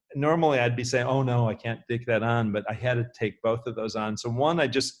so normally I'd be saying, oh no, I can't take that on, but I had to take both of those on. So one I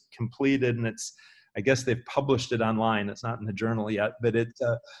just completed, and I guess they've published it online. It's not in the journal yet, but it's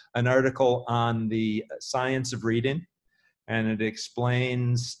an article on the science of reading. And it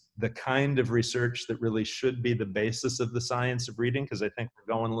explains the kind of research that really should be the basis of the science of reading, because I think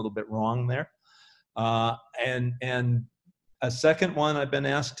we're going a little bit wrong there. And a second one I've been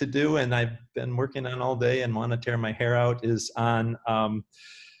asked to do, and I've been working on all day and want to tear my hair out, is on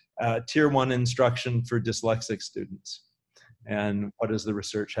Tier 1 instruction for dyslexic students. And what does the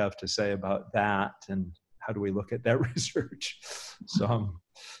research have to say about that? And how do we look at that research? So,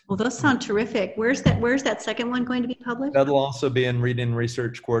 well, those sound terrific. Where's that second one going to be published? That'll also be in Reading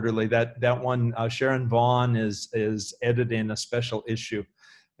Research Quarterly. That one, Sharon Vaughn is editing a special issue,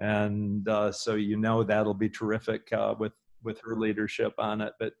 and so that'll be terrific with her leadership on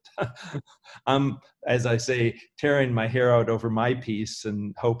it. But I'm, as I say, tearing my hair out over my piece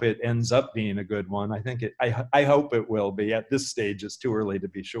and hope it ends up being a good one. I hope it will be. At this stage, it's too early to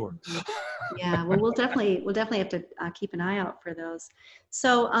be sure. Yeah, well, we'll definitely have to keep an eye out for those.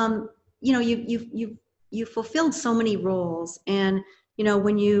 So, you've fulfilled so many roles, and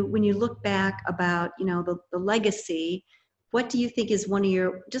when you look back about the legacy, what do you think is what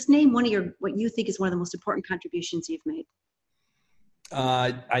you think is one of the most important contributions you've made?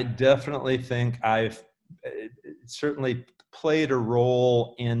 I definitely think I've certainly played a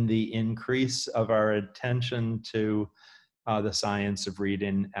role in the increase of our attention to the science of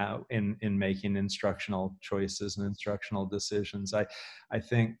reading in making instructional choices and instructional decisions. I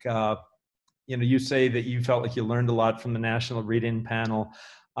think, you say that you felt like you learned a lot from the National Reading Panel.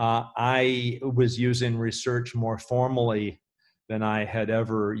 I was using research more formally than I had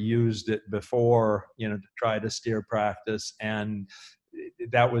ever used it before, to try to steer practice. And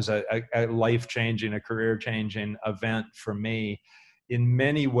that was a life-changing, a career-changing event for me. In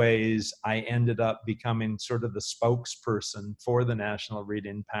many ways, I ended up becoming sort of the spokesperson for the National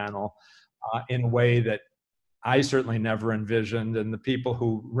Reading Panel in a way that I certainly never envisioned, and the people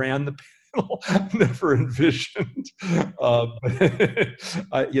who ran the panel never envisioned.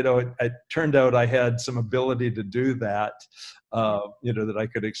 It turned out I had some ability to do that, that I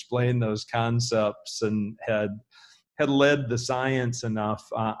could explain those concepts and had led the science enough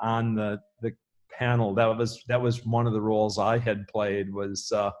on the panel. That was one of the roles I had played.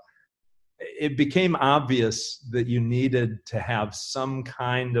 Was it became obvious that you needed to have some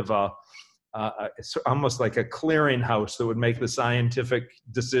kind of almost like a clearinghouse that would make the scientific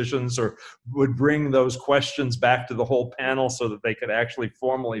decisions or would bring those questions back to the whole panel so that they could actually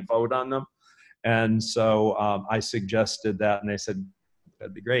formally vote on them. And so I suggested that, and they said,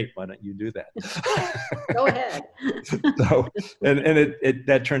 that'd be great. Why don't you do that? Go ahead. So, and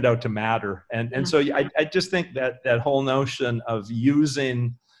that turned out to matter. And so I just think that whole notion of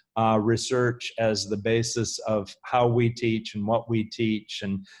using research as the basis of how we teach and what we teach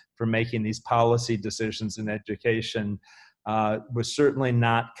and for making these policy decisions in education was certainly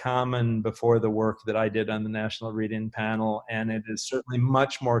not common before the work that I did on the National Reading Panel, and it is certainly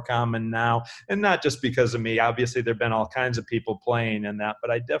much more common now. And not just because of me. Obviously, there have been all kinds of people playing in that, but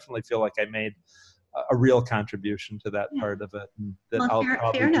I definitely feel like I made a real contribution to that part of it.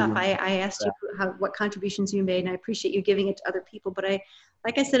 Fair enough. I asked you what contributions you made, and I appreciate you giving it to other people. But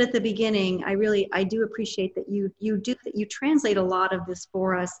like I said at the beginning, I do appreciate that you translate a lot of this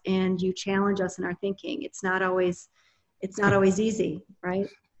for us, and you challenge us in our thinking. It's not always easy, right?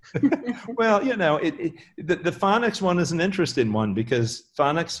 Well, the phonics one is an interesting one, because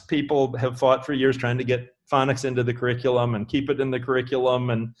phonics people have fought for years trying to get phonics into the curriculum and keep it in the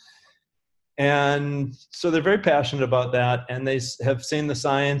curriculum. And so they're very passionate about that, and they have seen the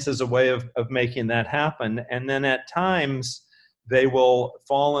science as a way of making that happen. And then at times, they will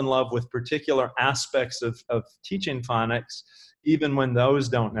fall in love with particular aspects of teaching phonics, even when those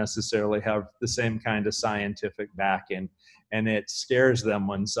don't necessarily have the same kind of scientific backing. And it scares them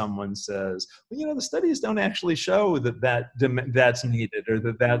when someone says, well, you know, the studies don't actually show that's needed or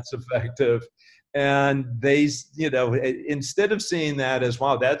that's effective. And they, you know, instead of seeing that as,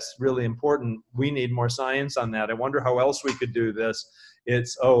 wow, that's really important, we need more science on that, I wonder how else we could do this,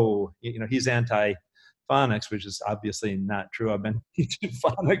 it's, oh, you know, he's anti-phonics, which is obviously not true. I've been teaching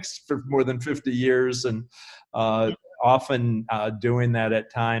phonics for more than 50 years, and often doing that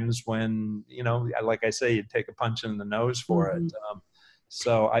at times when, you know, like I say, you'd take a punch in the nose for it.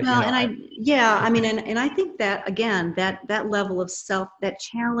 So I, well, you know, I mean, and I think that again, that level of that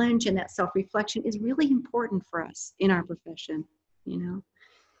challenge and that self-reflection is really important for us in our profession, you know?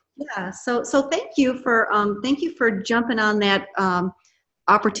 Yeah. So thank you for jumping on that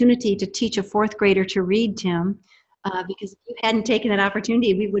opportunity to teach a fourth grader to read, Tim. Because if you hadn't taken that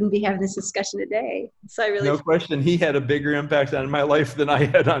opportunity, we wouldn't be having this discussion today. So I really no question, he had a bigger impact on my life than I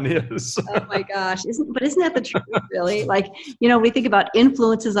had on his. Oh my gosh, isn't that the truth, really? Like, you know, we think about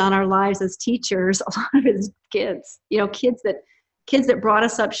influences on our lives as teachers. A lot of it is kids. You know, kids that brought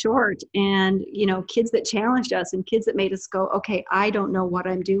us up short, and you know, kids that challenged us, and kids that made us go, okay, I don't know what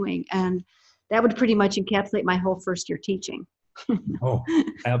I'm doing, and that would pretty much encapsulate my whole first year teaching. Oh,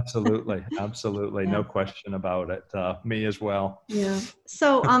 absolutely. Absolutely. Yeah. No question about it. Me as well. Yeah.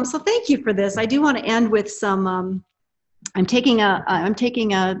 So thank you for this. I do want to end with some, I'm taking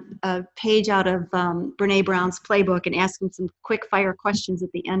a page out of Brene Brown's playbook and asking some quick fire questions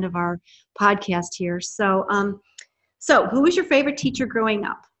at the end of our podcast here. So who was your favorite teacher growing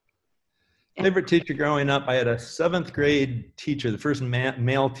up? Favorite teacher growing up, I had a 7th grade teacher, the first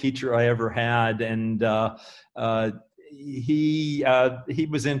male teacher I ever had. And, he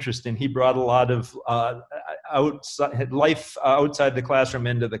was interesting. He brought a lot of life outside the classroom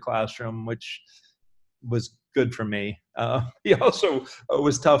into the classroom, which was good for me. He also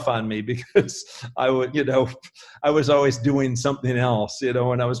was tough on me because I was always doing something else. You know,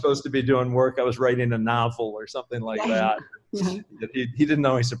 when I was supposed to be doing work, I was writing a novel or something like that. Yeah. He didn't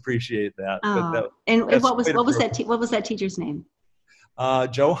always appreciate that. Oh. And what was that teacher's name?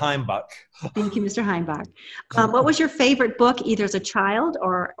 Joe Heimbach. Thank you, Mr. Heimbach. What was your favorite book, either as a child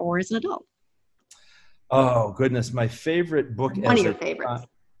or as an adult? Oh goodness, my favorite book. One of your favorites.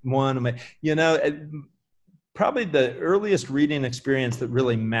 One of my, you know, probably the earliest reading experience that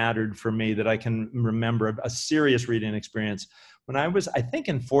really mattered for me that I can remember, a serious reading experience, when I was, I think,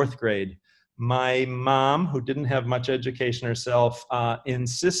 in 4th grade. My mom, who didn't have much education herself,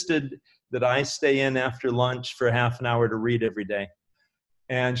 insisted that I stay in after lunch for half an hour to read every day.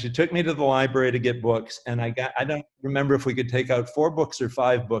 And she took me to the library to get books. And I don't remember if we could take out 4 books or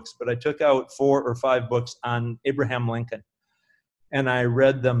 5 books, but I took out 4 or 5 books on Abraham Lincoln. And I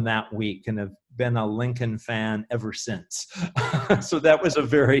read them that week and have been a Lincoln fan ever since. So that was a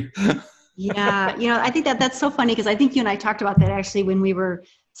very... Yeah, you know, I think that's so funny because I think you and I talked about that actually when we were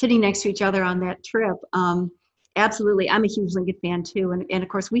sitting next to each other on that trip. Absolutely. I'm a huge Lincoln fan too. And of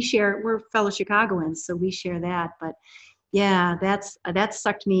course we're fellow Chicagoans, so we share that. But yeah, that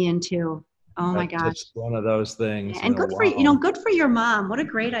sucked me into, oh my gosh. Just one of those things. And good for your mom. What a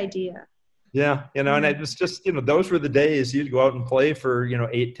great idea. Yeah. You know, and it was just, you know, those were the days you'd go out and play for, you know,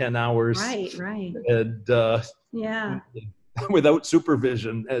 8-10 hours. Right. And yeah. Without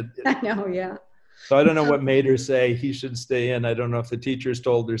supervision. I know. Yeah. So I don't know what made her say he should stay in. I don't know if the teachers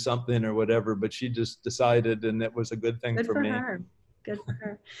told her something or whatever, but she just decided, and it was a good thing for me. Good for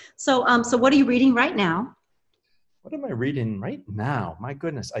her. So what are you reading right now? What am I reading right now? My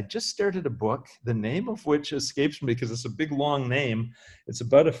goodness, I just started a book, the name of which escapes me because it's a big, long name. It's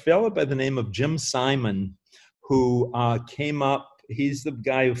about a fellow by the name of Jim Simon, who came up. He's the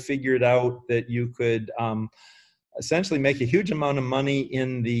guy who figured out that you could essentially make a huge amount of money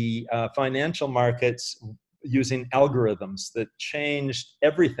in the financial markets using algorithms that changed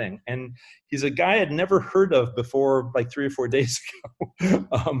everything. And he's a guy I'd never heard of before, like 3 or 4 days ago.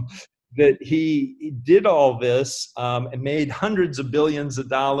 That he did all this and made hundreds of billions of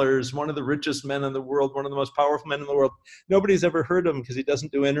dollars, one of the richest men in the world, one of the most powerful men in the world. Nobody's ever heard of him because he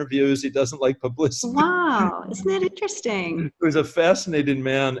doesn't do interviews. He doesn't like publicity. Wow. Isn't that interesting? He was a fascinating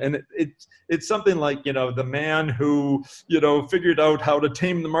man. And it's something like, you know, the man who, you know, figured out how to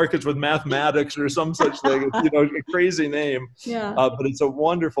tame the markets with mathematics or some such thing. You know, a crazy name. Yeah. But it's a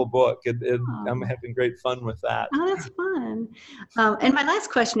wonderful book. I'm having great fun with that. Oh, that's fun. And my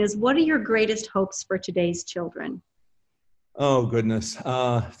last question is, what are your greatest hopes for today's children? Oh, goodness.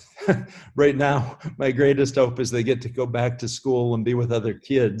 right now, my greatest hope is they get to go back to school and be with other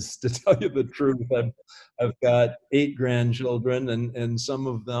kids. To tell you the truth, I've got 8 grandchildren, and some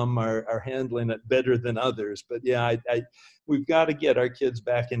of them are handling it better than others. But yeah, we've got to get our kids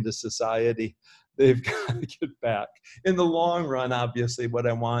back into society. They've got to get back. In the long run, obviously, what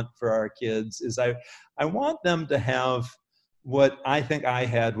I want for our kids is I want them to have what I think I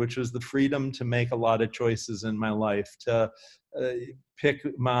had, which was the freedom to make a lot of choices in my life, to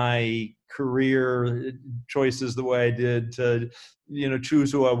pick my career choices the way I did, to,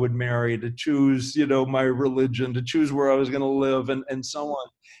 choose who I would marry, to choose, my religion, to choose where I was going to live, and so on.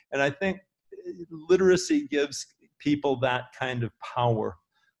 And I think literacy gives people that kind of power.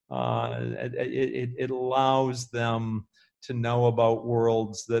 It allows them to know about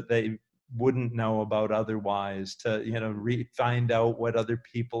worlds that they wouldn't know about otherwise, to find out what other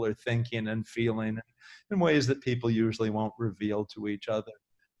people are thinking and feeling in ways that people usually won't reveal to each other.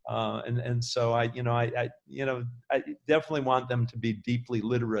 And so I definitely want them to be deeply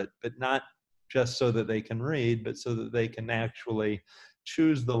literate, but not just so that they can read, but so that they can actually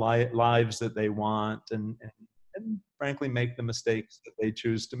choose the lives that they want, and frankly make the mistakes that they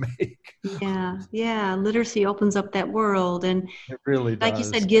choose to make. Yeah. Literacy opens up that world, and it really does. Like you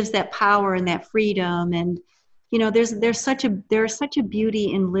said, gives that power and that freedom. And there's such a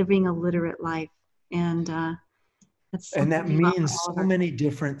beauty in living a literate life, and that means so many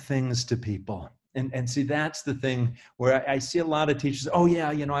different things to people. And see, that's the thing where I see a lot of teachers, oh yeah,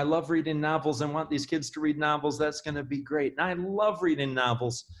 I love reading novels. I want these kids to read novels. That's going to be great. And I love reading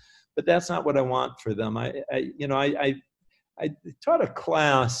novels, but that's not what I want for them. I taught a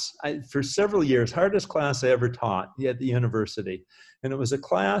class for several years, hardest class I ever taught at the university. And it was a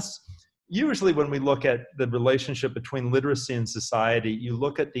class, usually when we look at the relationship between literacy and society, you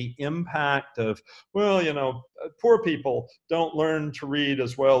look at the impact of, poor people don't learn to read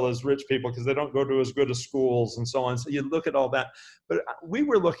as well as rich people because they don't go to as good as schools and so on. So you look at all that. But we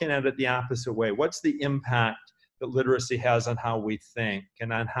were looking at it the opposite way. What's the impact that literacy has on how we think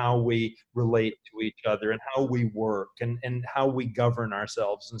and on how we relate to each other and how we work and how we govern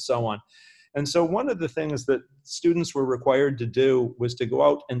ourselves and so on. And so one of the things that students were required to do was to go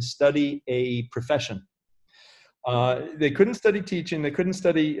out and study a profession. They couldn't study teaching, they couldn't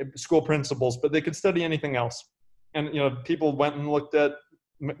study school principals, but they could study anything else. And, people went and looked at,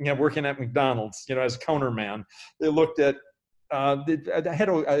 working at McDonald's, as counterman. They looked at, I had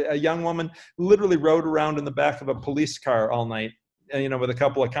a young woman who literally rode around in the back of a police car all night, with a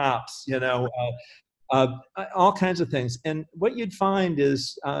couple of cops, all kinds of things. And what you'd find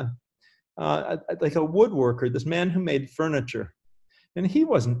is like a woodworker, this man who made furniture. And he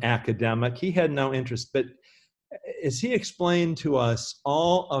wasn't academic. He had no interest. But as he explained to us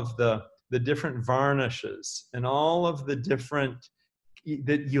all of the different varnishes and all of the different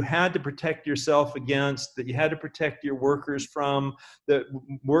that you had to protect yourself against, that you had to protect your workers from, that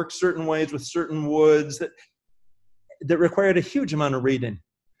work certain ways with certain woods, that required a huge amount of reading.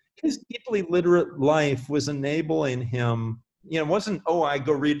 His deeply literate life was enabling him, it wasn't, I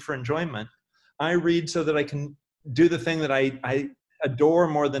go read for enjoyment. I read so that I can do the thing that I adore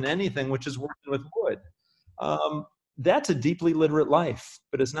more than anything, which is working with wood. That's a deeply literate life,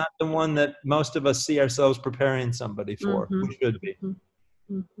 but it's not the one that most of us see ourselves preparing somebody for. Mm-hmm. We should be.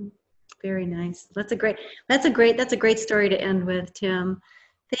 Mm-hmm. Very nice. That's a great story to end with, Tim.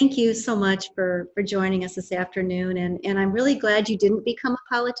 Thank you so much for joining us this afternoon. And I'm really glad you didn't become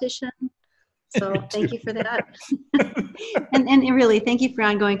a politician. So thank you for that. and really, thank you for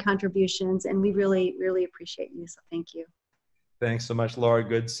ongoing contributions. And we really, really appreciate you. So thank you. Thanks so much, Laura.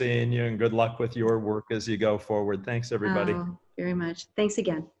 Good seeing you, and good luck with your work as you go forward. Thanks, everybody. Oh, very much. Thanks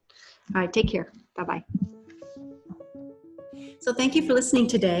again. All right, take care. Bye-bye. So thank you for listening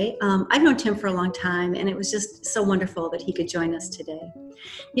today. I've known Tim for a long time, and it was just so wonderful that he could join us today.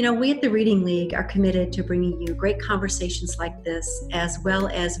 We at the Reading League are committed to bringing you great conversations like this, as well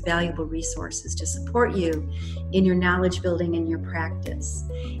as valuable resources to support you in your knowledge building and your practice.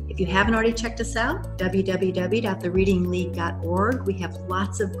 If you haven't already checked us out, www.thereadingleague.org. We have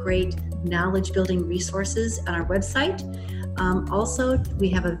lots of great knowledge building resources on our website. Also, we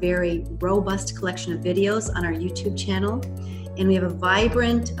have a very robust collection of videos on our YouTube channel. And we have a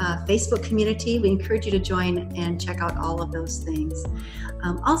vibrant Facebook community. We encourage you to join and check out all of those things.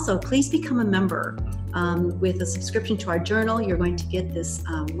 Also, please become a member. With a subscription to our journal, you're going to get this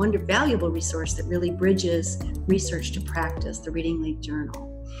valuable resource that really bridges research to practice, the Reading League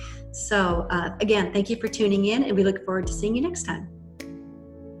Journal. So again, thank you for tuning in, and we look forward to seeing you next time.